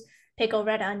tomatoes, pickled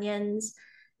red onions,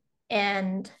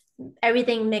 and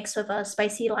everything mixed with a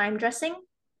spicy lime dressing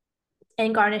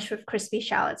and garnished with crispy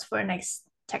shallots for a nice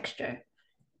texture.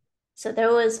 So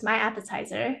there was my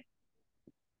appetizer.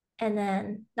 And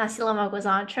then nasi lemak was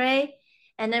entree.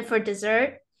 And then for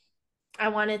dessert, I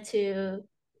wanted to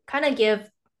kind of give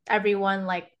everyone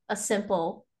like a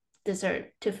simple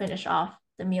dessert to finish off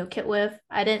the meal kit with.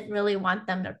 I didn't really want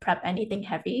them to prep anything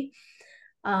heavy.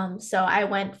 So I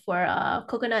went for a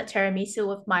coconut tiramisu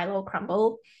with Milo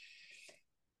crumble.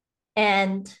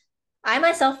 And I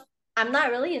myself, I'm not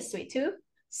really a sweet tooth.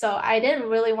 So I didn't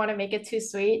really want to make it too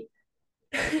sweet.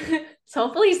 So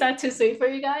hopefully it's not too sweet for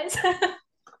you guys.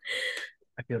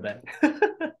 I feel that.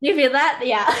 You feel that?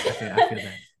 Yeah. I feel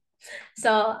that.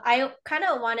 So I kind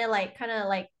of wanted like kind of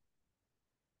like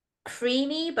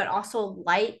creamy, but also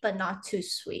light, but not too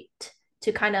sweet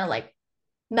to kind of like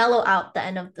mellow out the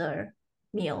end of the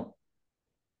meal.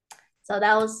 So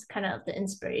that was kind of the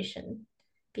inspiration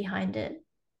behind it.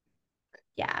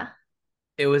 Yeah.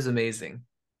 It was amazing.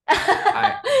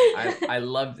 I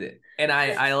loved it. And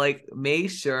I like made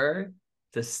sure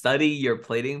to study your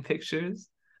plating pictures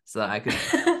so that I could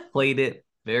plate it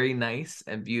very nice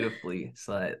and beautifully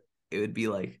so that it would be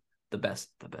like the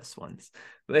best ones.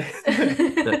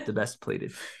 The best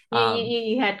plated.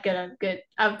 You had good,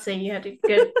 I would say you had a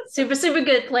good super super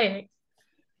good plating.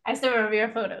 I still remember your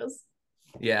photos.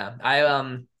 Yeah.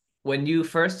 I when you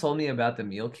first told me about the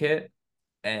meal kit,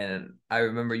 and I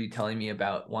remember you telling me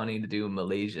about wanting to do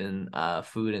Malaysian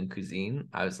food and cuisine.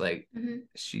 I was like,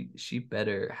 she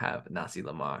better have nasi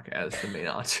lemak as the main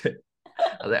entree.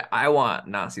 I was like, I want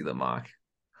nasi lemak,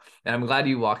 and I'm glad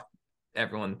you walked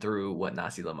everyone through what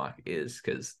nasi lemak is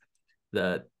because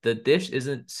the dish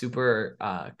isn't super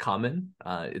common.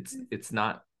 It's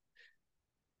not.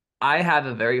 I have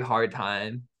a very hard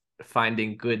time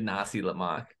finding good nasi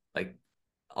lemak. Like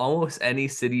almost any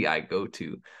city I go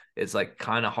to, it's like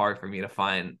kind of hard for me to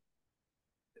find.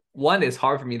 One, it's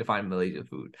hard for me to find Malaysian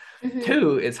food. Mm-hmm.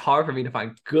 Two, it's hard for me to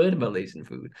find good Malaysian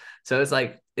food. So it's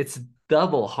like it's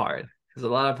double hard because a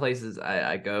lot of places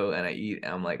I go and I eat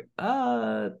and I'm like,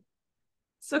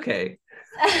 it's okay.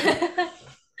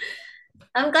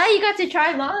 I'm glad you got to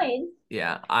try mine.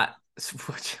 Yeah,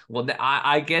 well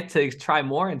I get to try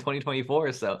more in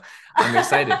 2024, so I'm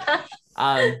excited.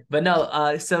 But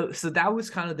no, so that was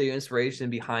kind of the inspiration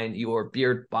behind your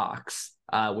beard box,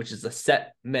 which is a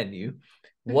set menu.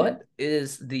 Mhm. What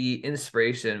is the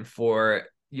inspiration for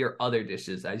your other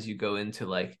dishes as you go into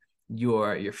like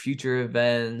your future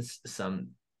events, some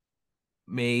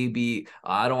maybe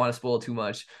I don't want to spoil too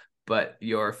much, but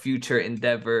your future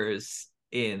endeavors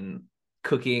in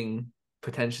cooking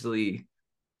potentially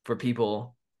for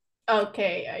people.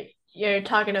 Okay, you're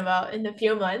talking about in a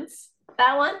few months.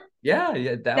 That one? Yeah,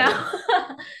 that one.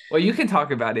 No. Well, you can talk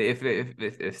about it if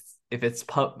it's if it's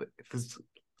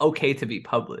okay to be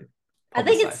I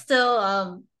think it's publicized.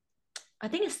 still I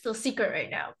think it's still secret right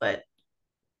now, but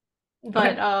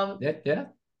Okay. Yeah.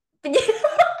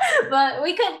 but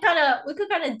we could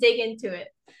kind of dig into it.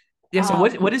 Yeah. So Um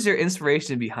what is your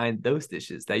inspiration behind those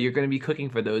dishes that you're going to be cooking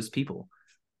for those people?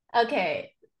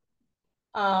 okay.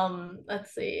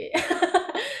 Let's see.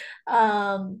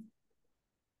 um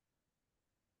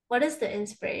what is the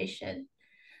inspiration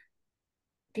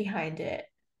behind it?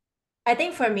 I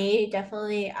think for me,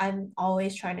 definitely I'm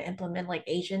always trying to implement like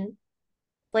Asian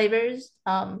flavors.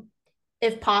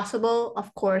 If possible,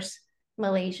 of course,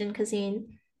 Malaysian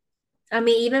cuisine. I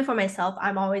mean, even for myself,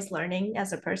 I'm always learning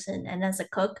as a person and as a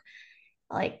cook.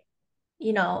 Like,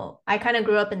 I kind of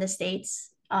grew up in the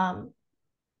States, in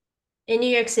New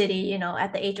York City,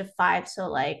 at the age of 5. So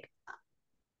like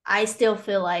I still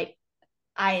feel like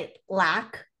I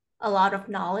lack a lot of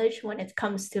knowledge when it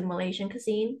comes to Malaysian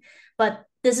cuisine, but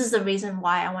this is the reason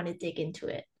why I want to dig into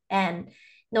it. And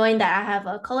knowing that I have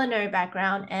a culinary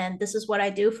background and this is what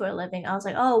I do for a living, I was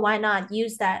like, oh, why not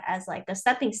use that as like a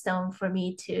stepping stone for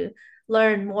me to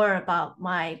learn more about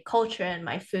my culture and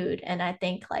my food. And I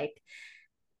think like,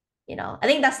 I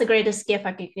think that's the greatest gift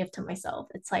I could give to myself.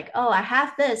 It's like, oh, I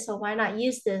have this, so why not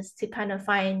use this to kind of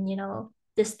find,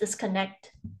 this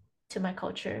disconnect to my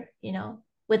culture,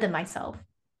 within myself.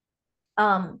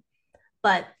 Um,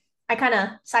 but I kind of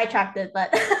sidetracked it,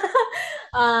 but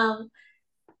um,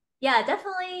 yeah,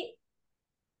 definitely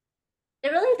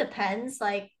it really depends.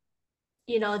 Like,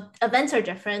 events are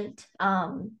different.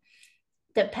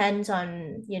 depends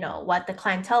on, what the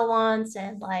clientele wants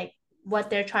and like what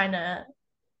they're trying to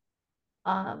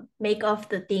make of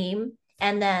the theme.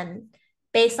 And then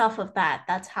based off of that,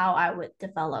 that's how I would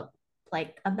develop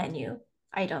like a menu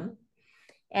item.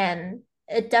 And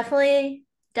it definitely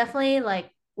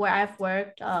like where I've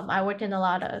worked, I worked in a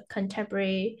lot of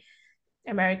contemporary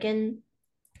American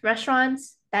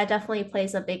restaurants. That definitely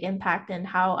plays a big impact in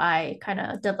how I kind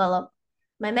of develop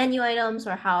my menu items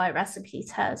or how I recipe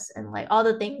test and like all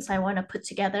the things I want to put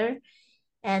together.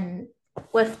 And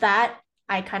with that,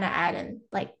 I kind of add in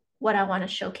like what I want to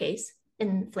showcase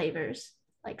in flavors,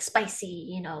 like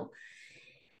spicy.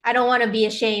 I don't want to be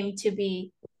ashamed to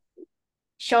be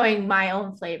showing my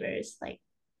own flavors. Like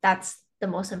that's the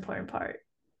most important part.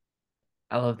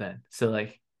 I love that. So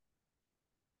like,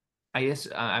 I guess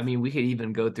I mean we could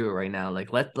even go through it right now. Like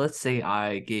let's say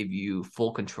I gave you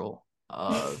full control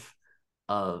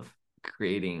of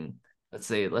creating. Let's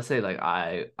say like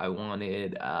I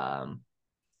wanted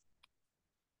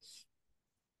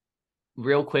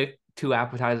real quick 2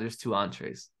 appetizers, 2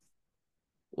 entrees.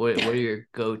 What are your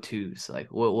go-tos?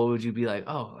 Like what would you be like?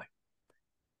 Oh, like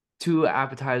 2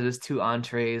 appetizers, 2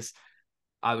 entrees.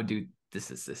 I would do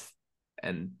this,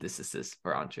 and this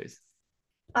for entrees.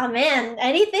 Oh man,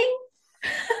 anything?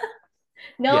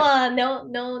 No, Yeah,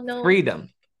 no, freedom.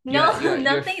 no, You're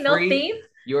nothing, no free. theme.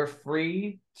 You're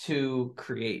free to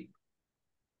create.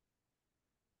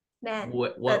 Man,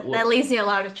 What that leaves me a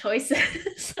lot of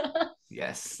choices.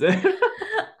 Yes.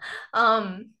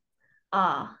 um,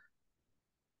 ah,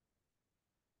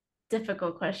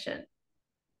 difficult question.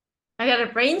 I gotta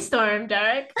brainstorm,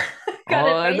 Derek.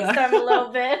 Gotta Oh, brainstorm a no.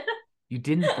 little bit. You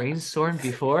didn't brainstorm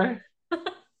before?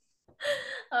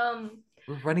 um,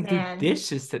 We're running through man,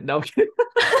 dishes to no.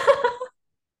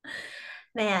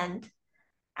 man,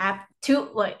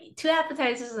 two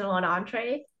appetizers and one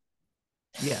entree.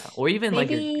 Yeah, or even like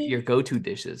your Maybe go-to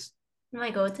dishes.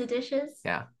 my go-to dishes.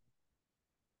 Yeah.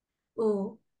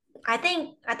 Ooh, I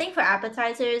think for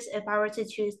appetizers, if I were to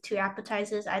choose two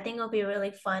appetizers, I think it'll be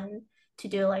really fun to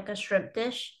do like a shrimp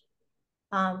dish.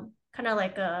 Kind of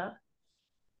like a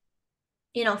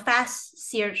fast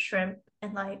seared shrimp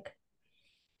and like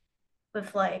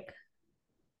with like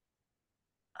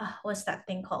what's that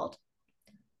thing called?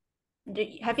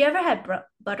 Have you ever had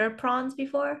butter prawns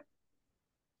before?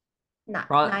 Na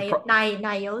Prawn, na pra- na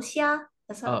na yoxia.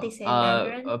 That's what they say in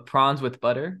Mandarin. prawns with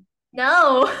butter.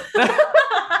 No.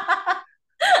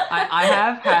 I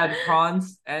have had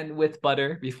prawns and with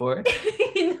butter before.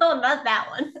 No, not that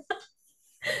one.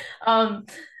 Um,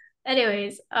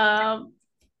 anyways,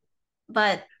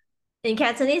 but in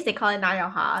Cantonese they call it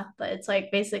nayoha, but it's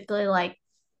like basically like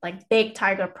big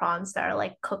tiger prawns that are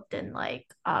like cooked in like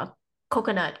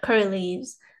coconut, curry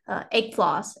leaves, egg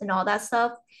floss, and all that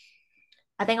stuff.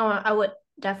 I would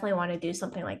definitely want to do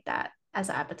something like that as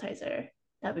an appetizer.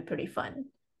 That'd be pretty fun.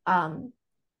 Um,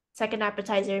 Second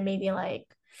appetizer maybe like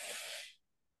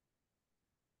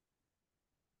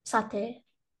satay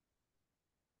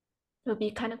would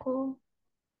be kind of cool.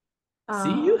 See,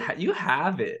 Uh, you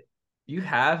have it. You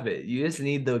have it. You just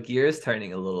need the gears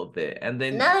turning a little bit, and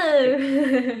then no.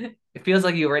 it feels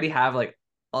like you already have like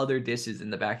other dishes in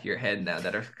the back of your head now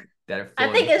that are I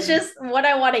flowing think it's through. just what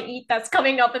I want to eat that's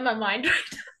coming up in my mind right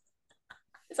now.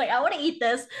 It's like I want to eat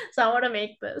this, so I want to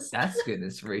make this. That's good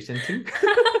inspiration too.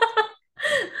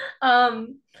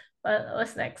 um,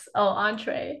 what's next? Oh,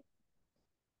 entree.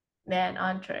 Man,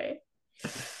 entree.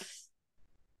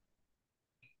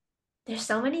 There's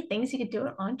so many things you could do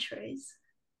with entrees.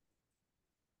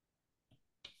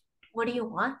 What do you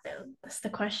want though? That's the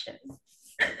question.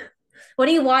 What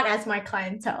do you want as my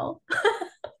clientele?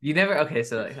 You never okay,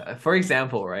 so like, for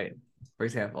example, right? For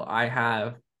example, I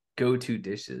have go-to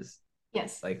dishes.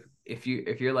 Yes. Like if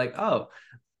you're like, oh,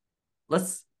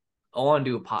 let's I want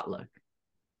to do a potluck.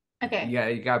 Okay. Yeah,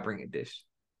 you gotta bring a dish.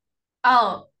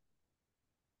 Oh,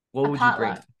 What a would you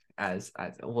bring potluck. as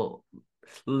well,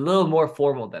 a little more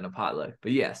formal than a potluck,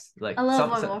 but yes, A like little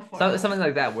more something formal.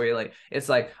 like that where you're like it's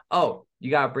like, oh, you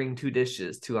gotta bring 2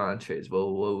 dishes, 2 entrees.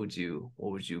 Well, what would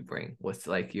you bring? What's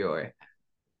like your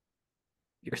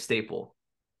staple,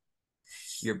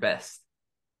 your best?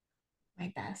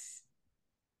 My best.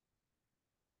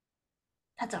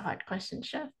 That's a hard question,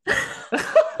 chef.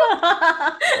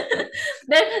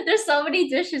 There's so many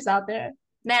dishes out there.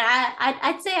 Man,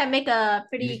 I'd say I make a You,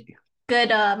 pretty good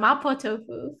mapo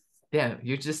tofu. Damn,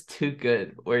 you're just too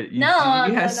good. Where No,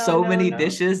 you have no, no, so no, many no.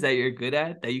 dishes that you're good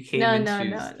at that you can't No, even no, no,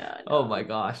 choose. no, Oh my no.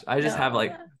 gosh, I just have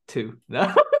like No. 2.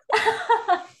 No.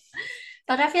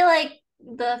 But I feel like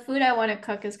the food I want to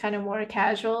cook is kind of more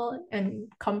casual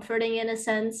and comforting in a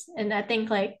sense. And I think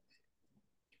like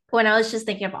When I was just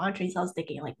thinking of entrees, I was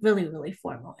thinking like really, really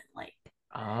formal and like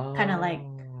kind of like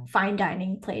Oh, fine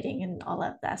dining plating and all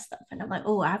of that stuff. And I'm like,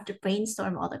 oh, I have to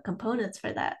brainstorm all the components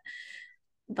for that.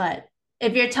 But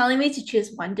if you're telling me to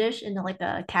choose one dish in like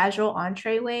a casual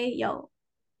entree way, yo,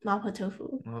 mapo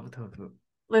tofu mapo tofu.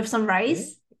 with some Yeah.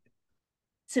 rice,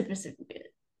 super, super good.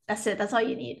 That's it. That's all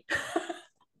you need.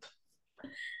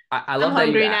 I I'm love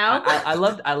that you hungry now.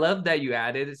 I love that you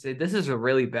added this is a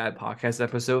really bad podcast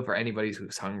episode for anybody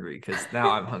who's hungry because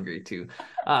now I'm hungry too.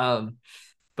 Um,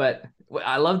 but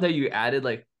I love that you added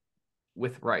like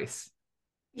with rice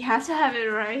You have to have it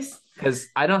rice. because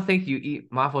I don't think you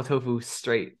eat mapo tofu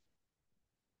straight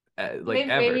like Maybe,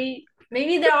 ever.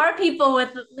 maybe there are people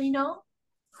with,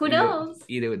 who Eat it knows?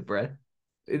 eat it with bread.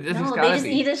 There's No, they gotta just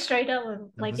eat be it straight up with,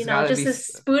 like, there's gotta be just a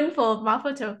spoonful of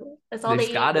mapo tofu. That's all they there's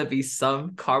eat. gotta be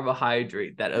some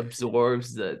carbohydrate that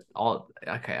absorbs the all.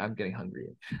 Okay, I'm getting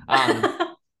hungry. Um,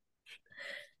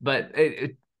 but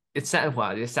it sounds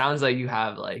wow. It sounds like you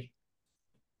have like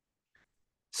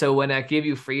so when I give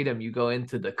you freedom, you go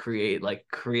into the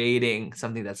creating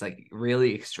something that's like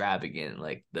really extravagant,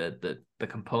 like the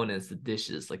components, the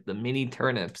dishes, like the mini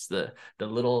turnips, the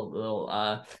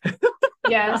little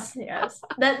Yes, yes.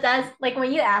 That's like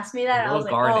when you asked me that, I little was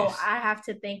like, oh, garnish. I have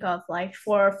to think of like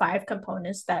 4 or 5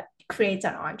 components that creates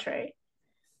an entree.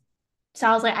 So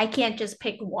I was like, I can't just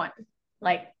pick one.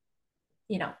 Like,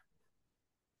 you know,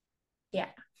 yeah.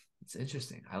 It's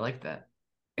interesting. I like that.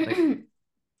 Like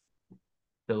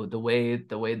the way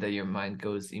that your mind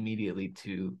goes immediately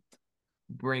to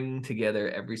bring together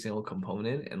every single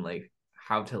component and like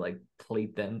how to like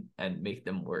plate them and make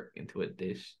them work into a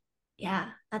dish. Yeah,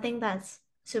 I think that's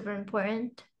super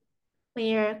important when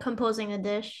you're composing a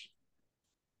dish.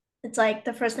 It's like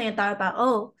the first thing I thought about,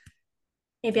 oh,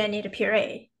 maybe I need a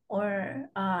puree or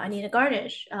I need a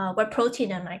garnish. What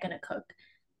protein am I gonna cook?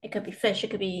 It could be fish, it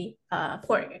could be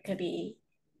pork, it could be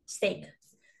steak.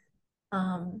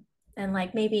 Um, and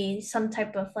like maybe some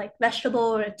type of like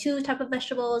vegetable or 2 type of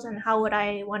vegetables, and how would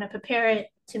I want to prepare it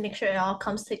to make sure it all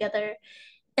comes together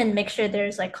and make sure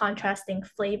there's like contrasting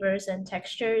flavors and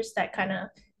textures that kind of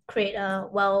create a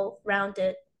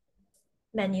well-rounded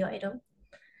menu item.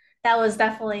 That was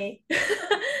definitely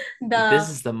This the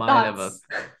is the mind of a thoughts.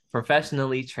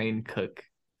 professionally trained cook.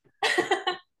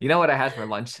 You know what I had for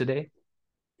lunch today?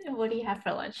 What do you have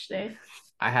for lunch today?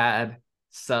 I had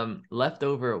some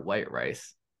leftover white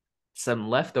rice, some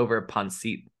leftover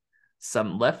pancit,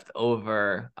 some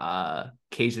leftover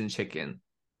Cajun chicken,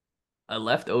 a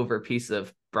leftover piece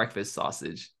of breakfast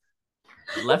sausage,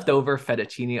 leftover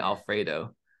fettuccine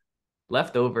alfredo,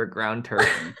 leftover ground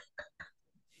turkey,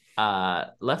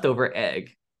 leftover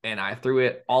egg, and I threw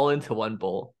it all into one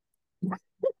bowl.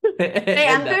 Hey,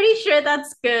 and I'm pretty sure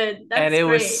that's good. and That's it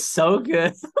was great. so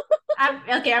good. I'm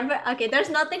okay. There's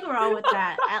nothing wrong with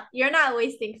that. You're not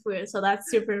wasting food, so that's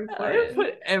super I important.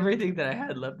 put everything that I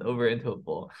had left over into a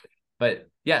bowl. But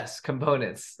yes,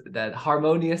 components that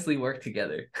harmoniously work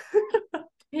together.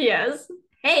 Yes.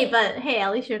 Hey, but hey,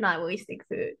 at least you're not wasting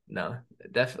food. No,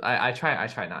 definitely. I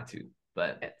try not to.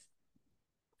 But Yes.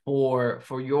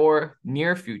 for your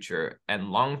near future and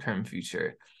long-term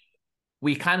future,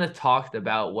 we kind of talked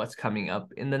about what's coming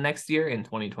up in the next year in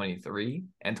 2023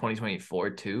 and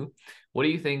 2024 too. What do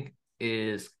you think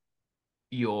is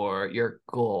your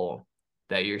goal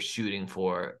that you're shooting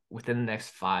for within the next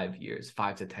 5 years,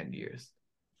 5 to 10 years?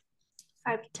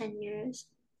 5 to 10 years.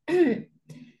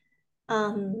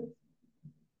 um,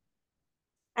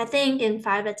 I think in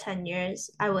 5 to 10 years,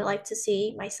 I would like to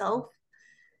see myself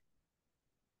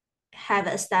have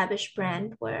an established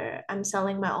brand where I'm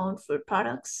selling my own food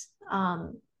products.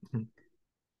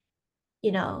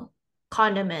 You know,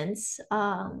 condiments,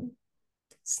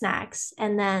 snacks,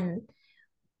 and then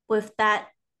with that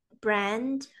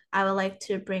brand, I would like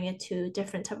to bring it to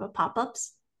different type of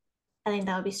pop-ups. I think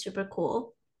that would be super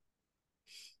cool.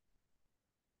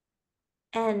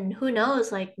 And who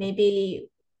knows, like maybe,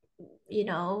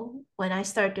 when I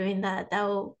start doing that, that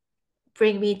will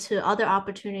bring me to other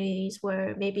opportunities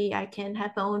where maybe I can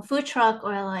have my own food truck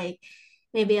or like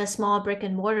maybe a small brick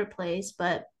and mortar place.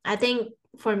 But I think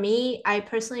for me, I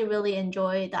personally really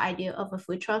enjoy the idea of a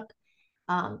food truck.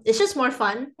 It's just more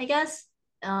fun, I guess.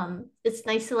 It's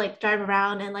nice to like drive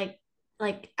around and like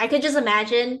I could just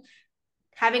imagine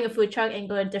having a food truck and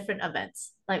go to different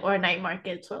events, like or night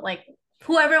markets or like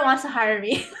whoever wants to hire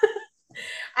me.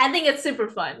 I think it's super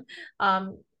fun.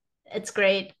 Um, it's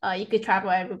great. You could travel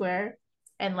everywhere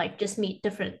and like just meet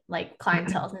different like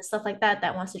clientele and stuff like that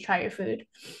that wants to try your food.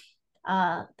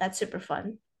 That's super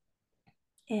fun.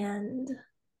 And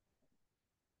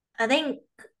I think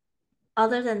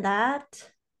other than that,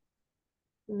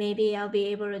 maybe I'll be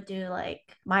able to do like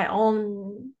my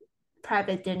own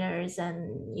private dinners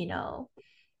and,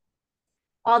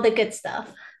 all the good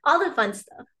stuff, all the fun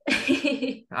stuff.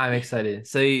 I'm excited.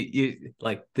 So you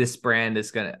like this brand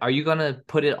is are you gonna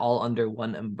put it all under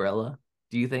one umbrella,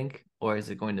 do you think? Or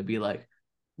is it going to be like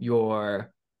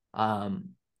your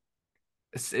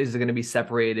is it going to be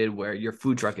separated where your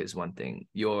food truck is one thing,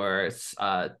 your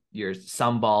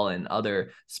sambal and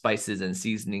other spices and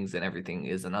seasonings and everything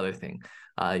is another thing,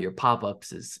 your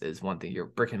pop-ups is one thing, your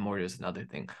brick and mortar is another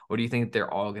thing, or do you think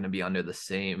they're all going to be under the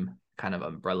same kind of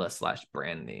umbrella slash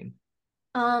brand name?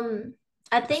 um,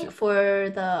 I think for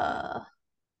the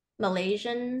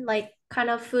Malaysian like kind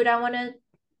of food I want to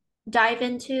dive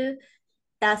into,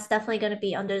 that's definitely going to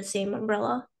be under the same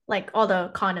umbrella. Like all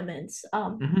the condiments,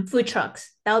 Mhm. food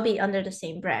trucks, that'll be under the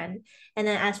same brand. And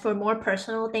then as for more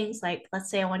personal things, like let's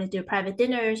say I want to do private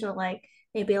dinners or like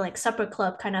maybe like supper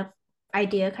club kind of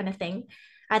idea kind of thing.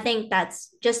 I think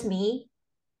that's just me,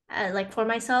 like for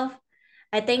myself.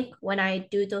 I think when I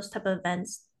do those type of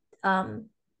events, um,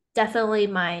 definitely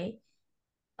my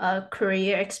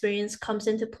career experience comes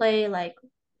into play, like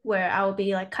where I will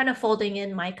be like kind of folding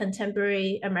in my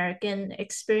contemporary American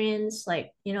experience,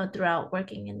 like, throughout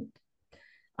working in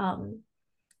um,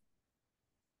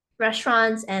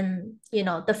 restaurants and,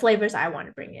 the flavors I want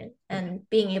to bring in and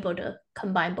being able to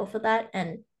combine both of that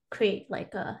and create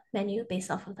like a menu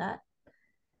based off of that.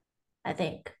 I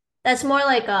think that's more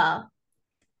like a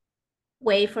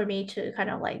way for me to kind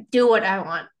of like do what I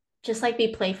want, just like be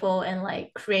playful and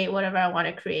like create whatever I want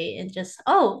to create and just,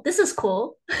 oh, this is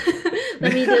cool.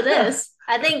 Let me do this.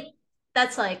 I think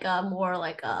that's like a more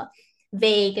like a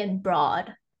vague and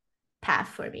broad path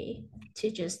for me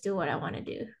to just do what I want to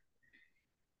do.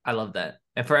 I love that.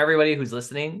 And for everybody who's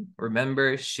listening,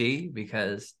 remember she,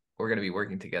 because we're going to be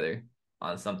working together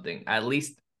on something, at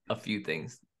least a few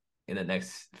things in the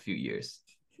next few years.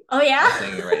 Oh yeah. I'm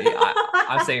saying it right.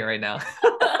 I'm saying it right now.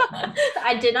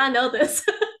 I did not know this.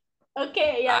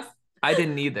 Okay, yes. I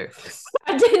didn't either.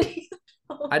 I didn't.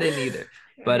 I didn't either.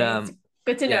 But Okay, it's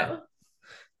good to yeah, know.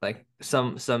 like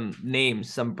some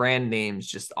names, some brand names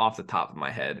just off the top of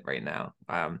my head right now.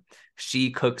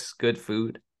 She cooks good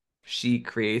food. She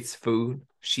creates food.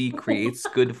 She creates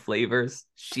good flavors.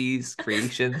 She's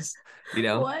creations,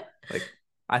 What? like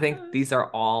I think these are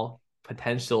all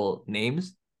potential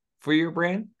names for your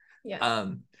brand. Yes.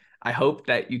 I hope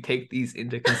that you take these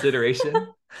into consideration.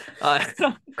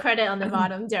 Credit on the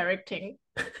bottom, directing.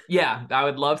 Yeah, I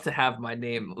would love to have my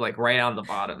name like right on the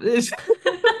bottom.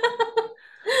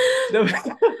 No,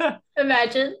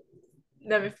 Imagine.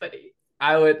 That'd be funny.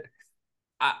 I would.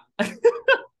 I,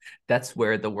 that's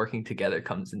where the working together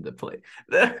comes into play.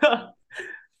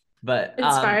 But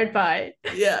Inspired by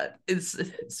yeah, it's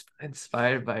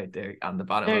inspired by Derek on the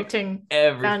bottom of directing,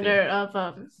 everything.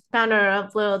 founder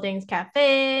of Little Things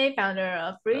Cafe, founder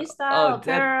of Oh, Freestyle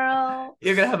that Apparel.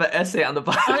 you're gonna have an essay on the I'm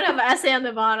bottom. gonna have an essay on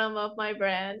the bottom of my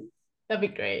brand. That'd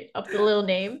be great. Of the little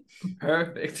name.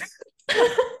 Perfect.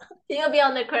 You'll be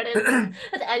on the credits,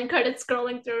 at the end credits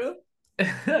scrolling through.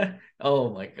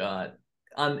 Oh my God.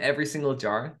 On every single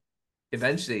jar,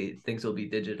 eventually things will be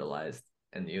digitalized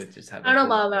and you would just have I don't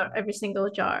know about every single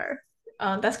jar.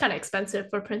 That's kind of expensive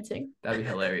for printing. That'd be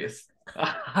hilarious.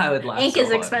 I would laugh Ink so is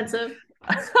hard. expensive.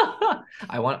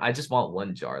 I just want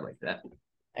one jar like that.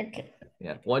 Okay.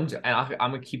 Yeah, one jar, and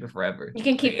I'm gonna keep it forever. You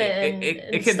can keep Like, it in,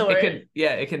 it in storage.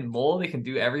 yeah, it can mold, it can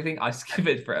do everything. I just keep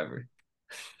it forever.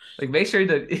 Like make sure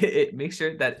that make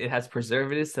sure that it has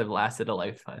preservatives to last it a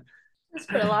lifetime. Let's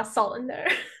put a lot of salt in there.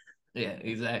 Yeah,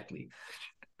 exactly.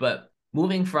 But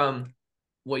moving from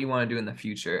what you want to do in the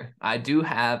future, I do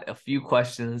have a few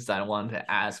questions that I wanted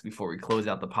to ask before we close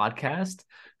out the podcast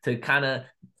to kind of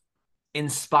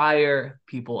inspire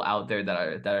people out there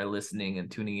that are listening and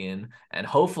tuning in and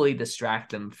hopefully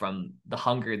distract them from the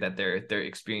hunger that they're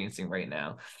experiencing right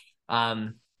now.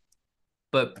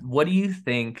 But what do you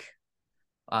think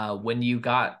when you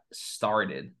got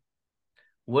started?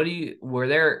 Were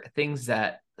there things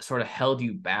that sort of held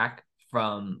you back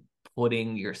from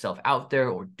putting yourself out there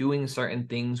or doing certain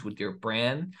things with your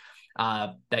brand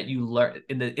that you learned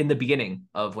in the beginning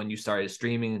of when you started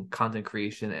streaming, content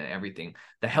creation, and everything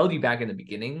that held you back in the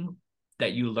beginning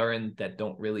that you learned that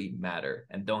don't really matter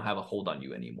and don't have a hold on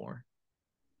you anymore?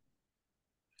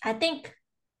 I think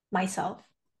myself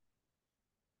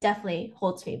definitely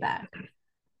holds me back.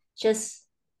 Just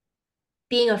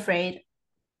being afraid,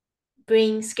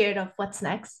 being scared of what's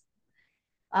next.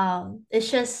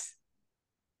 It's just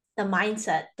the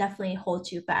mindset definitely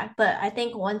holds you back. But I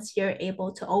think once you're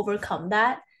able to overcome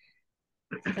that,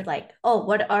 it's like, oh,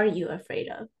 what are you afraid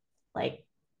of? Like,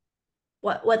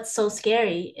 what's so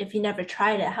scary? If you never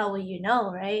tried it, how will you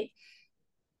know, right?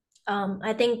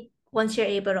 I think once you're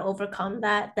able to overcome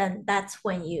that, then that's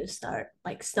when you start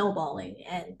like snowballing,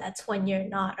 and that's when you're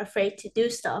not afraid to do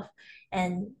stuff,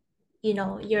 and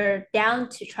you're down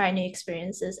to try new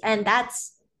experiences, and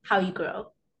that's how you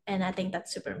grow. And I think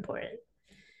that's super important.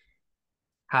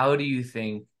 How do you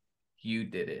think you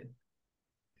did it?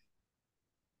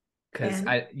 Because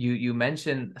And you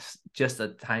mentioned just a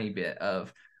tiny bit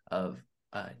of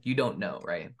you don't know,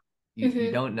 right? You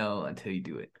mm-hmm. don't know until you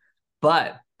do it.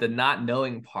 But the not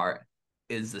knowing part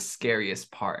is the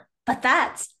scariest part. But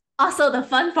that's also the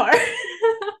fun part. So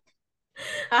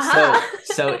Uh-huh.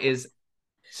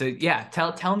 yeah,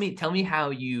 tell me how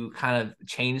you kind of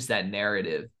changed that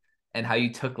narrative and how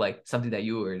you took like something that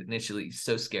you were initially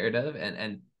so scared of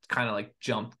and kind of like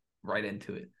jumped right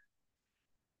into it.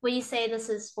 Will you say this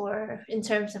is for in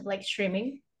terms of like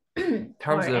streaming In or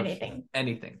terms of anything?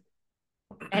 anything.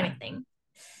 Anything.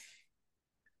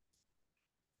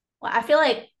 Well, I feel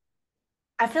like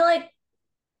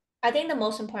I think the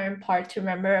most important part to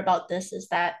remember about this is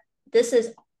that this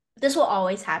is this will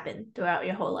always happen throughout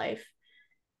your whole life.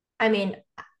 I mean,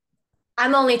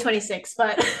 I'm only 26,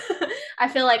 but I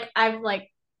feel like I've like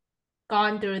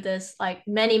gone through this like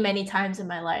many, many times in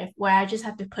my life where I just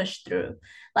have to push through.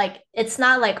 Like it's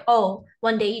not like, oh,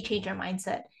 one day you change your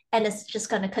mindset and it's just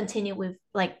gonna continue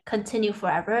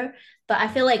forever. But I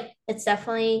feel like it's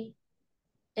definitely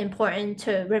important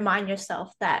to remind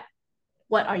yourself that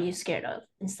what are you scared of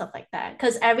and stuff like that.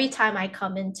 Because every time I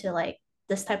come into like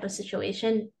this type of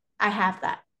situation, I have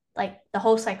that. Like the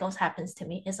whole cycles happens to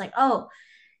me. It's like, oh,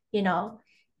 you know,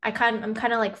 I'm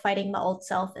kind of like fighting my old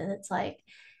self, and it's like,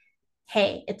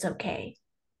 hey, it's okay.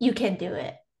 You can do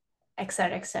it,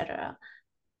 etc., etc.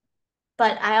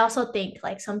 But I also think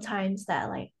like sometimes that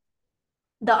like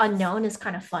the unknown is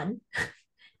kind of fun.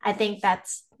 I think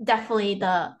that's definitely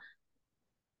the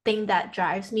thing that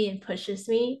drives me and pushes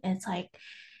me. And it's like,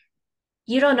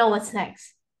 you don't know what's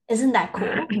next. Isn't that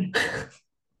cool?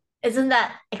 Isn't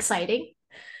that exciting?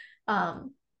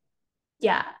 Um,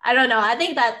 yeah, I don't know. I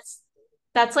think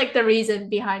that's like the reason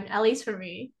behind, at least for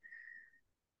me.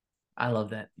 I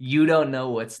love that. You don't know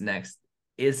what's next.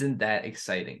 Isn't that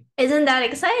exciting? Isn't that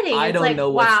exciting? I It's don't like, know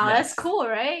what's wow, that's next. cool,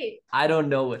 right? I don't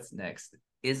know what's next.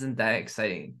 Isn't that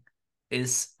exciting?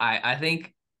 Is I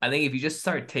think if you just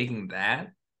start taking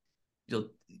that, you'll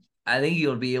I think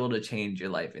you'll be able to change your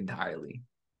life entirely.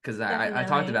 Because I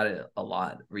talked Definitely. about it a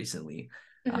lot recently.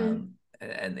 Mm-hmm.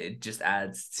 And it just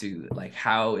adds to like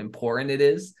how important it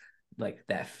is, like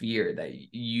that fear that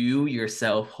you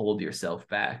yourself hold yourself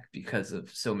back because of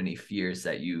so many fears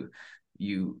that you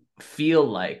feel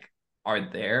like are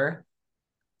there,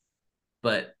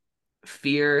 but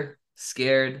fear,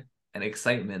 scared, and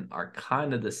excitement are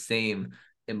kind of the same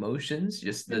emotions,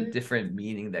 just the Mm-hmm. different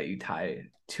meaning that you tie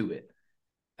to it.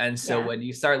 And so Yeah. when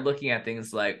you start looking at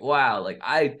things like, wow, like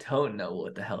I don't know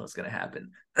what the hell is going to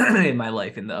happen in my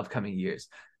life in the upcoming years,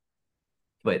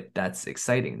 but that's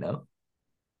exciting, though.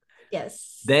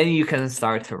 Yes. Then you can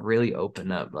start to really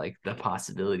open up like the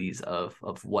possibilities of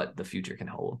what the future can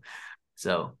hold.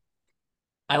 So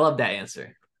I love that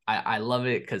answer. I love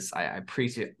it because I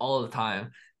preach it all the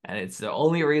time. And it's the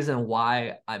only reason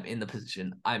why I'm in the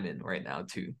position I'm in right now,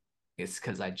 too. It's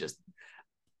because I just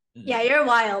Yeah, you're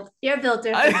wild. You're built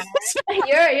I,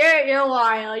 different. You're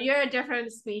wild. You're a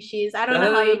different species. I don't no,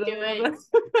 know no, how no, you no, do no, it. no, no.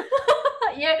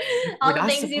 You're We're all the not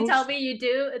things you tell supposed me you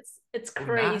do, it's we're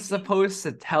not crazy. supposed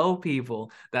to tell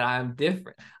people that I'm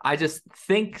different. I just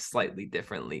think slightly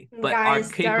differently, but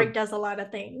Guys, Derek does a lot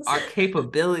of things. our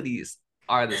capabilities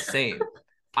are the same.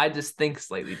 I just think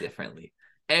slightly differently.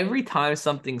 Every time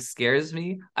something scares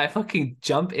me, I fucking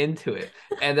jump into it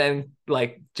and then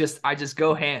like just I just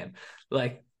go ham.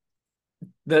 Like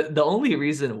the only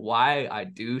reason why I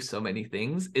do so many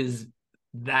things is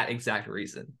that exact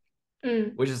reason,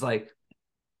 Mm, which is like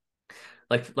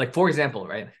for example,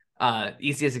 right?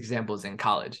 Easiest example is in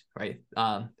college, right?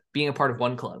 Being a part of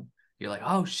one club, you're like,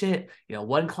 oh shit,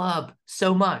 one club,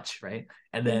 so much, right?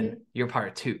 And then mhm. you're part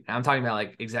of two. And I'm talking about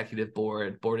like executive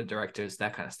board of directors,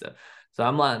 that kind of stuff. So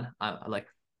I'm like,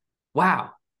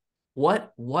 wow,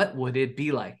 what would it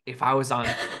be like if I was on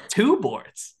two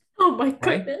boards, Oh my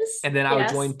right? goodness. And then I would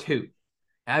Yes. join two.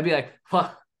 And I'd be like,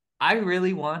 fuck, I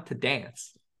really want to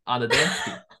dance on the dance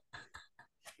team.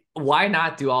 Why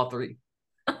not do all three?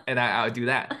 And I would do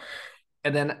that.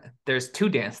 And then there's two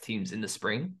dance teams in the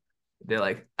spring. They're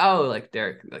like, oh, like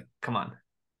Derek, like, come on,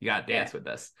 you gotta Yeah. dance with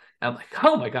us. And I'm like,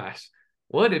 oh my gosh,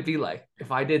 what would it be like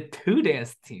if I did two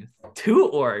dance teams, two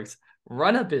orgs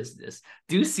run a business,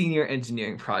 do senior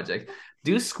engineering project,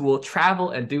 do school,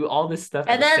 travel, and do all this stuff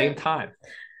at the same time.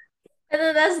 And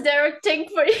then that's Derek Ting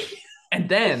for you. And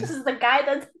then this is the guy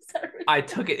that's I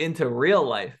took it into real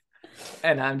life,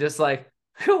 and I'm just like,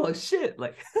 oh shit,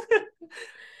 like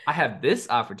I have this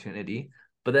opportunity,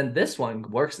 but then this one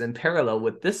works in parallel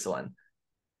with this one.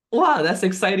 Wow, that's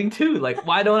exciting too. Like,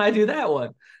 why don't I do that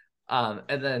one?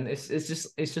 And then it's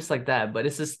just like that. But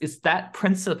it's that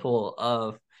principle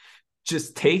of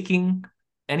just taking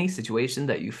any situation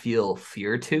that you feel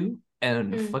fear to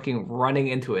and fucking running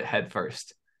into it head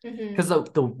first. Because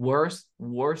the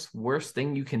worst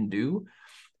thing you can do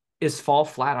is fall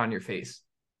flat on your face.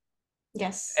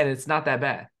 Yes. And it's not that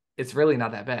bad. It's really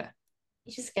not that bad.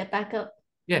 You just get back up.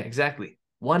 Yeah, exactly.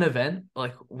 One event,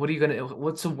 like,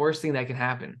 what's the worst thing that can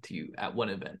happen to you at one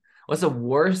event? What's the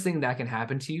worst thing that can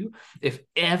happen to you if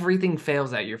everything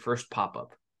fails at your first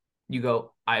pop-up? You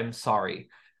go, I'm sorry,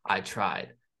 I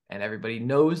tried. And everybody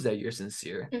knows that you're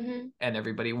sincere, and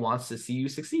everybody wants to see you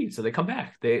succeed. So they come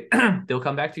back. They'll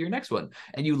come back to your next one,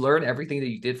 and you learn everything that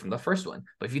you did from the first one.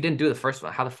 But if you didn't do the first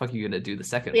one, how the fuck are you gonna do the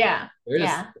second one?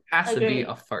 There has to be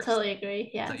a first. Totally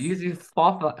agree. Yeah. So you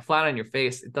fall flat on your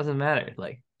face. It doesn't matter.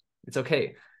 Like, it's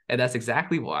okay. And that's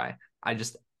exactly why I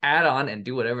just add on and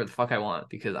do whatever the fuck I want,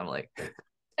 because I'm like,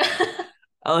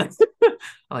 I'm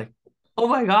like, oh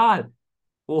my God,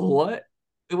 well, what?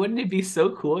 Wouldn't it be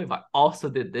so cool if I also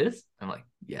did this? I'm like,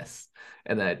 yes.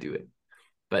 And then I do it.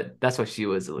 But that's what she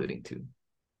was alluding to.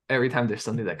 Every time there's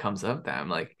something that comes up that I'm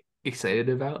like excited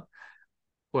about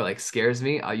or like scares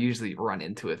me, I'll usually run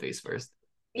into it face first.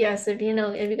 Yes, if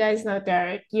you guys know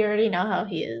Derek, you already know how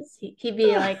he is. He'd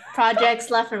be like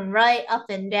projects left and right, up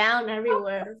and down,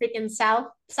 everywhere, freaking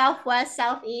southwest,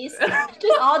 southeast,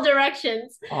 just all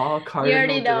directions. All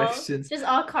cardinal directions. Just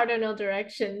all cardinal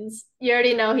directions. You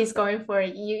already know he's going for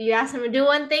it. You ask him to do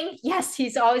one thing, yes,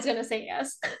 he's always gonna say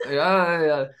yes.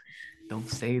 Yeah. Don't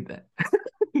say that.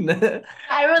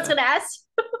 Everyone's gonna ask.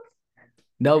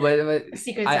 No, but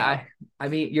I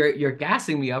mean, you're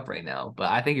gassing me up right now,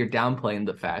 but I think you're downplaying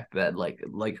the fact that like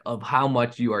of how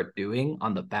much you are doing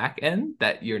on the back end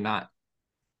that you're not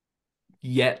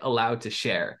yet allowed to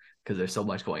share because there's so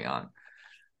much going on.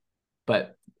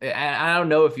 But I don't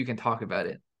know if you can talk about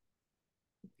it.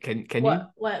 Can you?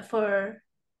 What for?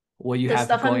 What you have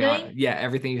going on? Yeah,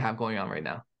 everything you have going on right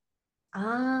now.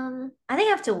 I think I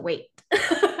have to wait.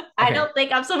 I don't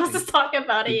think I'm supposed to talk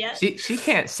about it yet. She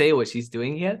can't say what she's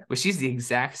doing yet, but she's the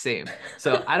exact same.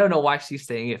 So I don't know why she's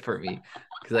saying it for me,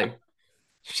 because like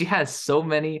she has so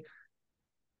many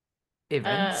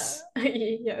events,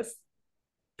 yes,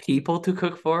 people to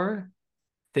cook for,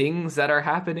 things that are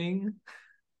happening,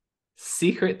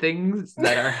 secret things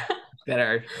that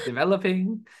are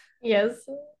developing. Yes.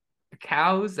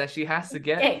 Cows that she has to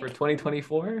get for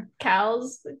 2024.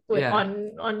 Cows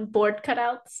on board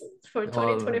cutouts for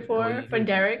 2024 for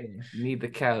Derek. You need the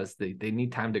cows. They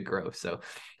need time to grow. So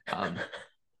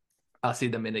I'll see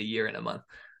them in a year and a month.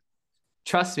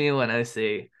 Trust me when I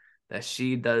say that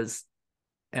she does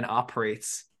and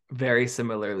operates very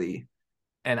similarly,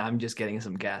 and I'm just getting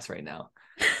some gas right now.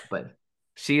 But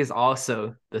she is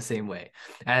also the same way.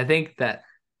 And I think that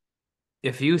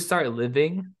if you start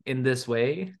living in this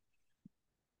way,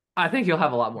 I think you'll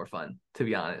have a lot more fun, to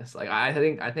be honest. Like I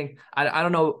think I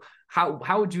don't know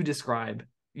how would you describe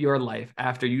your life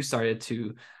after you started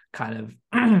to kind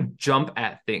of jump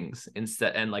at things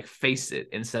instead and like face it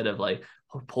instead of like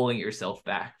pulling yourself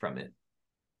back from it.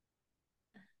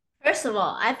 First of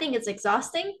all, I think it's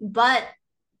exhausting, but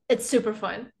it's super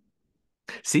fun.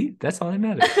 See, that's all that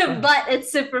matters. Yeah. But it's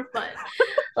super fun.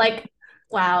 Like,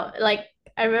 wow. Like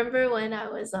I remember when I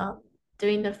was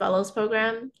doing the fellows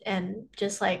program and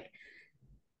just like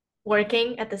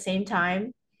working at the same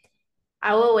time,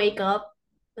 I will wake up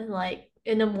and like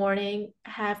in the morning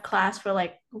have class for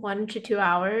like 1 to 2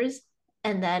 hours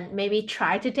and then maybe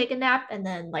try to take a nap and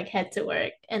then like head to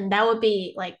work. And that would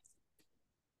be like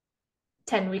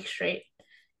 10 weeks straight.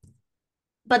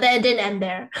 But then it didn't end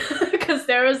there because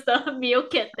there was the meal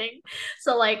kit thing.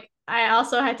 So like I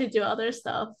also had to do other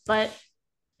stuff. But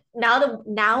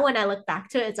now when I look back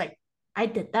to it, it's like I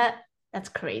did that. That's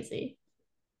crazy.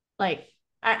 Like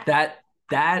that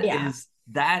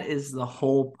is the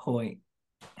whole point.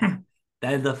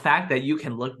 That is the fact that you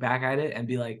can look back at it and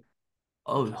be like,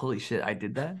 oh, holy shit, I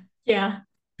did that. Yeah.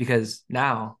 Because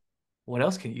now, what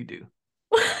else can you do?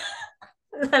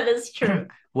 That is true.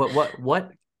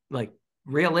 What like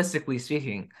realistically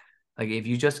speaking, like if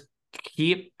you just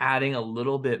keep adding a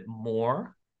little bit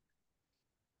more,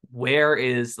 where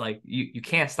is like you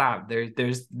can't stop.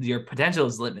 There's your potential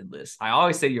is limitless. I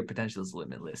always say your potential is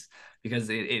limitless because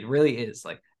it really is.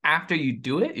 Like after you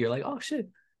do it, you're like, oh shit,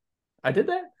 I did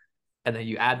that. And then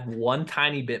you add one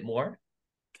tiny bit more.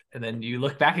 And then you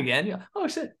look back again, you're like, oh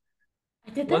shit,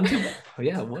 I did one that. too bad.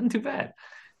 Yeah, one too bad.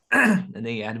 And then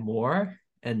you add more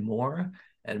and more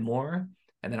and more.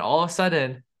 And then all of a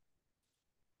sudden,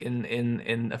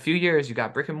 in a few years, you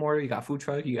got brick and mortar, you got food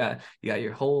truck, you got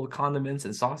your whole condiments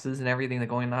and sauces and everything that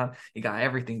going on. You got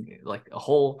everything, like a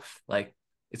whole, like,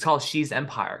 it's called She's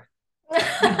Empire.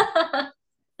 That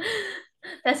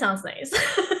sounds nice.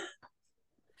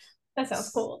 That sounds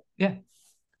cool. Yeah.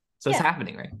 So it's Yeah.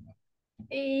 happening, right?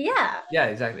 Yeah. Yeah,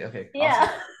 exactly. Okay. Yeah.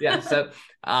 Awesome. Yeah. So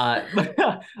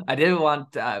I did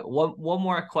want one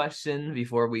more question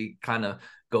before we kind of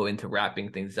go into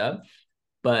wrapping things up.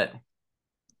 But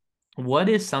what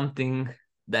is something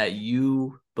that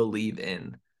you believe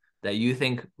in that you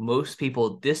think most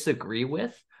people disagree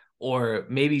with, or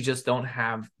maybe just don't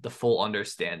have the full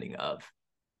understanding of?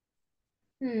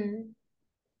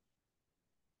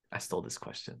 I stole this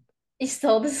question. You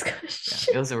stole this Yeah,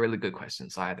 question. it was a really good question,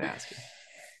 so I had to ask it.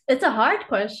 It's a hard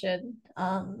question.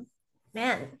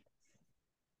 Man.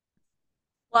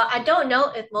 Well, I don't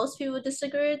know if most people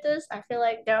disagree with this. I feel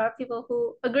like there are people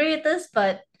who agree with this,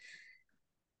 but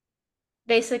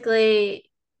basically,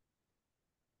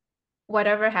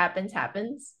 whatever happens,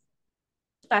 happens.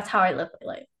 That's how I live my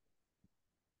life.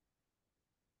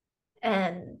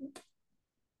 And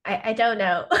I don't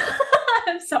know.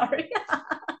 I'm sorry.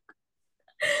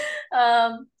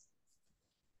 um,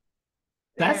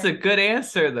 That's man. a good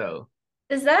answer, though.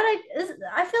 I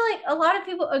feel like a lot of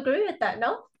people agree with that,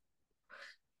 no?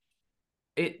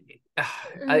 It,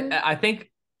 Mm-hmm. I think,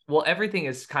 well, everything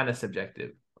is kind of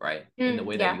subjective, right? In the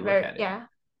way that Yeah, you look very at it. yeah.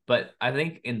 But I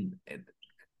think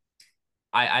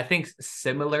I think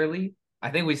similarly. I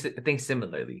think we think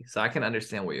similarly, so I can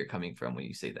understand where you're coming from when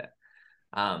you say that.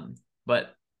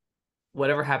 But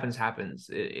whatever happens, happens.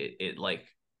 It like,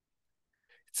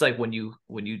 it's like when you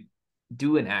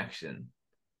do an action,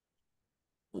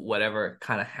 whatever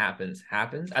kind of happens,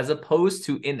 happens, as opposed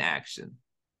to inaction,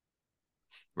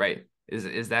 right?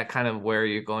 Is that kind of where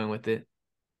you're going with it?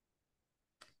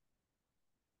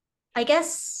 I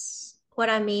guess what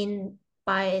I mean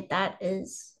by that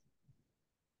is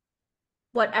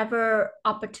whatever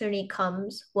opportunity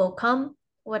comes will come.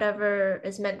 Whatever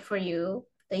is meant for you,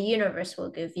 the universe will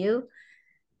give you.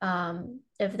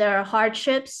 If there are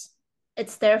hardships,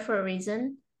 it's there for a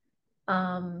reason.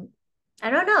 Um, I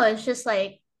don't know. It's just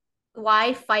like,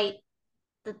 why fight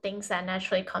the things that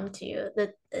naturally come to you?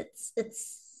 That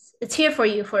it's here for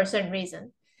you for a certain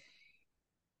reason.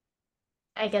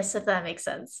 I guess if that makes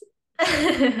sense.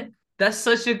 That's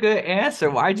such a good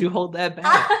answer. Why'd you hold that back?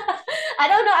 I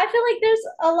don't know. I feel like there's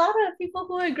a lot of people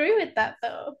who agree with that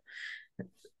though.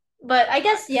 But I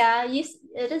guess yeah,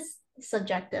 it is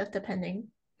subjective depending.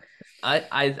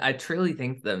 I truly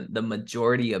think the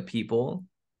majority of people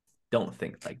don't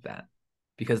think like that,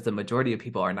 because the majority of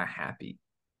people are not happy.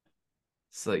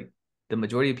 It's like the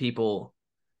majority of people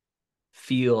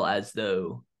feel as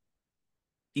though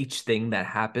each thing that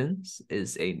happens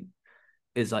is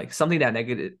like something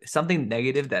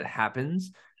negative that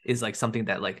happens is like something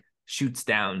that like shoots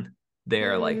down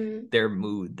their like Mm, their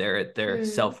mood, their mm,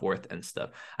 self-worth and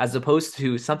stuff, as opposed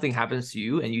to something happens to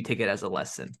you and you take it as a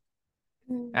lesson.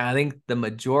 mm, And I think the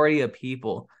majority of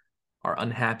people are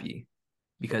unhappy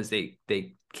because they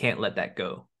can't let that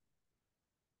go.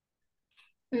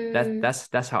 mm,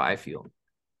 That's how I feel.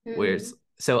 Whereas, mm.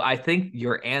 so I think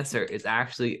your answer is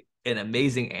actually an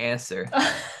amazing answer.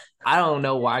 I don't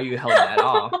know why you held that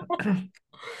off.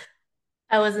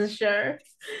 I wasn't sure.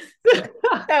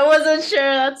 I wasn't sure.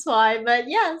 That's why. But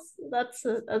yes, that's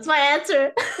my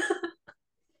answer.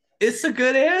 It's a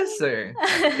good answer.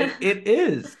 It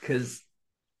is,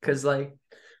 because like,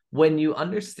 when you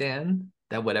understand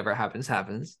that whatever happens,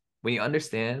 happens, when you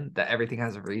understand that everything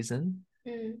has a reason,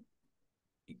 Mm,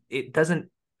 it doesn't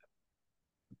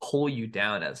pull you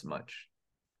down as much,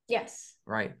 yes.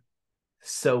 right?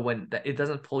 So when it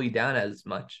doesn't pull you down as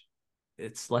much,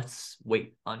 it's less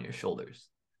weight on your shoulders.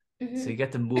 So you Mhm.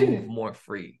 get to move more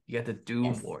free. You get to do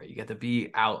Yes. more. You get to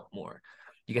be out more.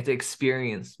 You get to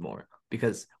experience more,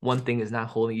 because one thing is not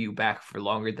holding you back for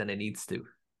longer than it needs to.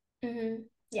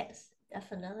 Yes,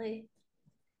 definitely.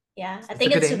 Yeah, I That's a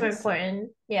think good it's super answer.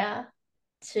 important. Yeah,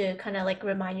 to kind of like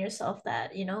remind yourself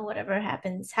that, whatever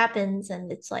happens, happens.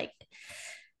 And it's like,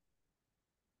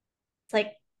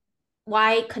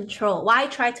 why control? Why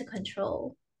try to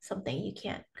control something you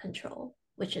can't control,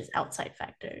 which is outside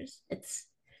factors? It's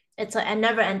a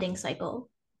never-ending cycle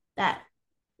that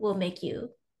will make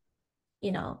you,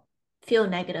 you know, feel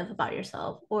negative about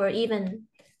yourself or even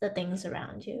the things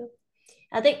around you.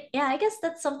 I think, yeah, I guess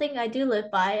that's something I do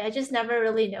live by. I just never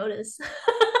really notice.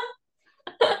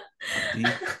 Deep.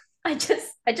 I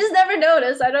just never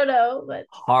notice. I don't know, but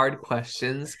Hard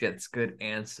questions gets good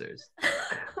answers.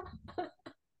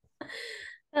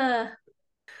 uh,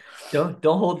 Don't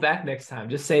hold back next time.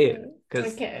 Just say it,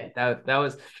 because okay. that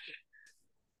was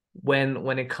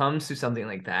when it comes to something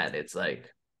like that, it's like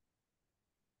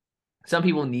some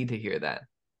people need to hear that.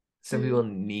 Some people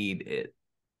need it.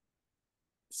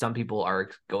 Some people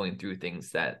are going through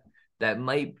things that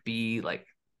might be like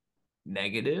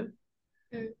negative,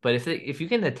 but if you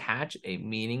can attach a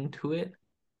meaning to it,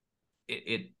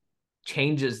 it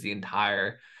changes the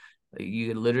entire. You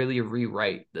can literally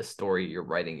rewrite the story you're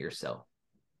writing yourself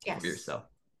for Yes. yourself.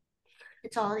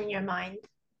 It's all in your mind.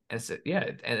 And so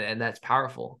yeah, and that's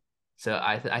powerful. So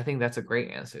I think that's a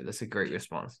great answer. That's a great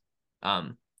response.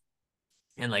 And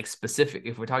like specific,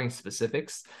 if we're talking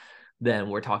specifics, then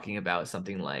we're talking about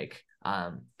something like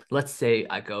let's say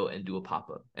I go and do a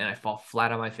pop-up and I fall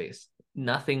flat on my face.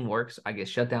 Nothing works. I get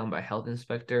shut down by a health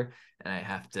inspector and I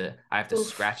have to Oof.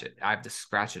 scratch it. I have to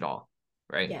scratch it all,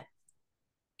 right? Yeah.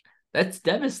 That's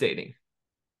devastating.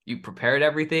 You prepared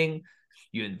everything,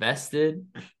 you invested,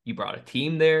 you brought a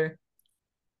team there,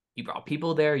 you brought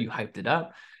people there, you hyped it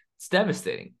up. It's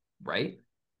devastating, right?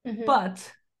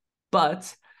 But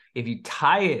if you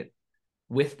tie it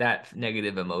with that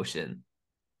negative emotion,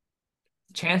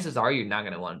 chances are you're not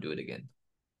going to want to do it again.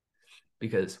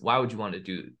 Because why would you want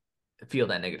to feel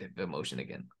that negative emotion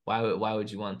again? Why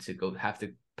would you want to have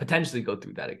to potentially go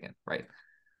through that again, right?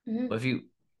 But if you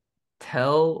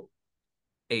tell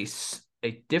a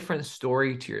different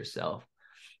story to yourself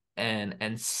and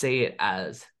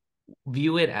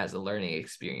view it as a learning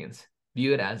experience,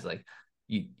 view it as like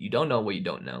you don't know what you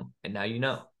don't know, and now you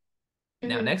know.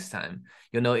 Now, next time,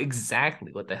 you'll know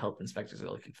exactly what the health inspectors are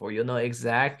looking for. You'll know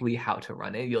exactly how to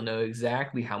run it. You'll know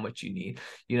exactly how much you need.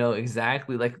 You know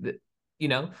exactly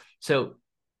So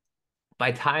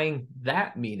by tying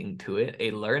that meaning to it,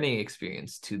 a learning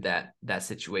experience to that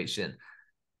situation,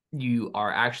 you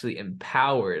are actually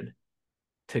empowered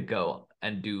to go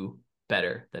and do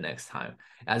better the next time,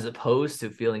 as opposed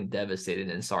to feeling devastated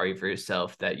and sorry for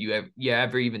yourself that you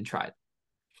ever even tried.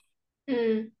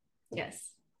 Yes.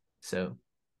 So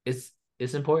it's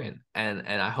important, and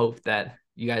I hope that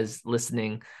you guys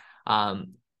listening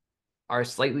are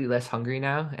slightly less hungry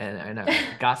now, and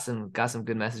I got some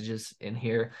good messages in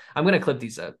here. I'm gonna clip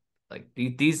these up. Like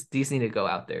these need to go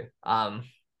out there.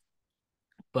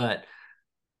 But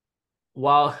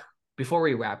before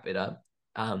we wrap it up,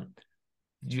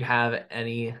 do you have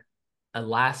a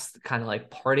last kind of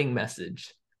like parting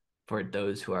message for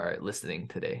those who are listening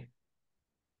today?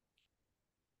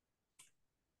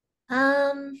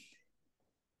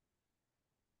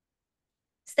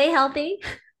 Stay healthy,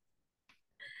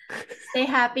 stay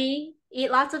happy, eat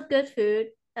lots of good food.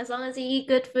 As long as you eat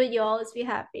good food, you'll always be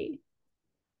happy.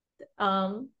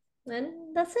 And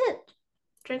that's it.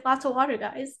 Drink lots of water,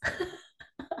 guys.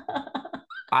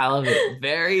 I love it.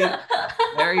 Very,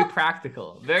 very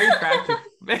practical. Very practical.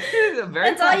 Very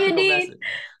That's all you practical need.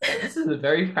 message. This is a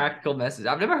very practical message.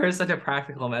 I've never heard such a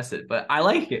practical message, but I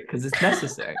like it because it's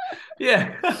necessary.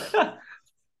 Yeah.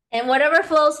 And whatever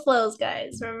flows, flows,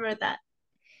 guys. Remember that.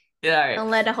 Yeah. All right. Don't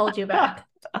let it hold you back.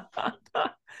 I'll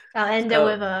end it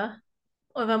with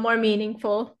a more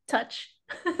meaningful touch.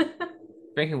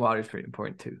 Drinking water is pretty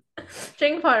important too.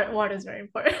 Drinking water is very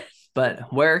important.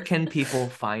 But where can people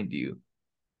find you?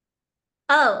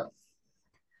 Oh,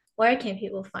 where can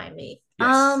people find me?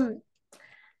 Yes.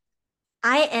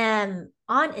 I am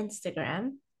on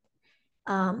Instagram.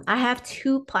 I have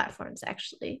two platforms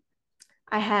actually.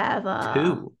 I have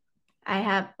Two. I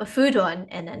have a food one,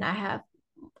 and then I have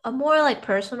a more like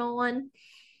personal one.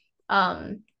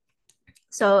 Um,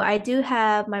 so I do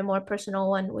have my more personal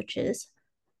one, which is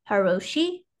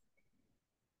Haroshi.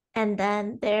 And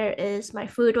then there is my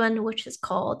food one, which is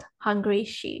called Hungry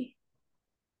She.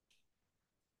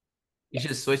 You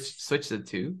should Yes. switch the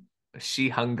two. She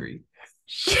hungry.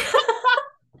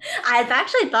 I've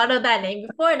actually thought of that name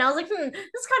before, and I was like, this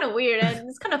is kind of weird and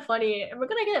it's kind of funny. And we're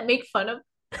gonna get make fun of.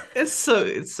 It's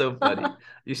so funny.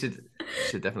 You should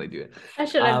definitely do it. I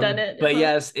should have done it. But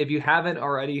yes, if you haven't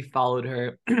already followed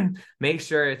her, make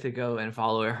sure to go and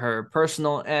follow her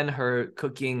personal and her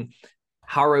cooking,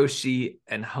 Haroshi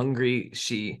and Hungry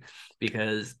She,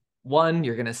 because one,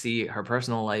 you're gonna see her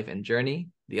personal life and journey.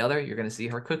 The other, you're gonna see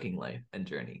her cooking life and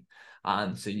journey.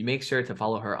 So you make sure to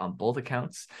follow her on both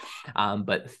accounts.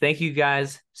 But thank you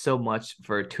guys so much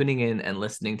for tuning in and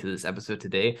listening to this episode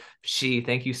today.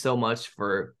 Thank you so much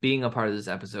for being a part of this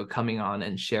episode, coming on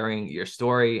and sharing your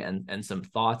story and some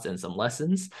thoughts and some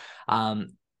lessons.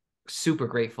 super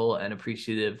grateful and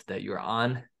appreciative that you're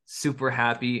on. Super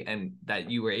happy and that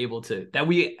you were able to, that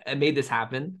we made this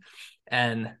happen.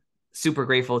 And super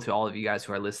grateful to all of you guys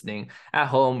who are listening at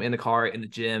home, in the car, in the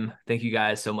gym. Thank you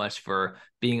guys so much for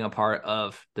being a part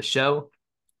of the show.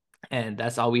 And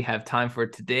that's all we have time for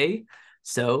today.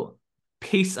 So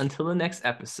peace until the next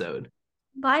episode.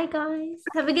 Bye, guys.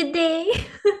 Have a good day.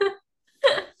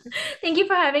 Thank you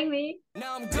for having me.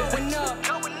 Now I'm going up,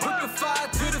 put the fire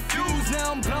to the fuse,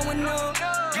 now I'm blowing up.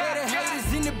 Yeah, the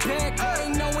haters in the back, they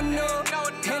knowing up.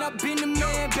 And I've been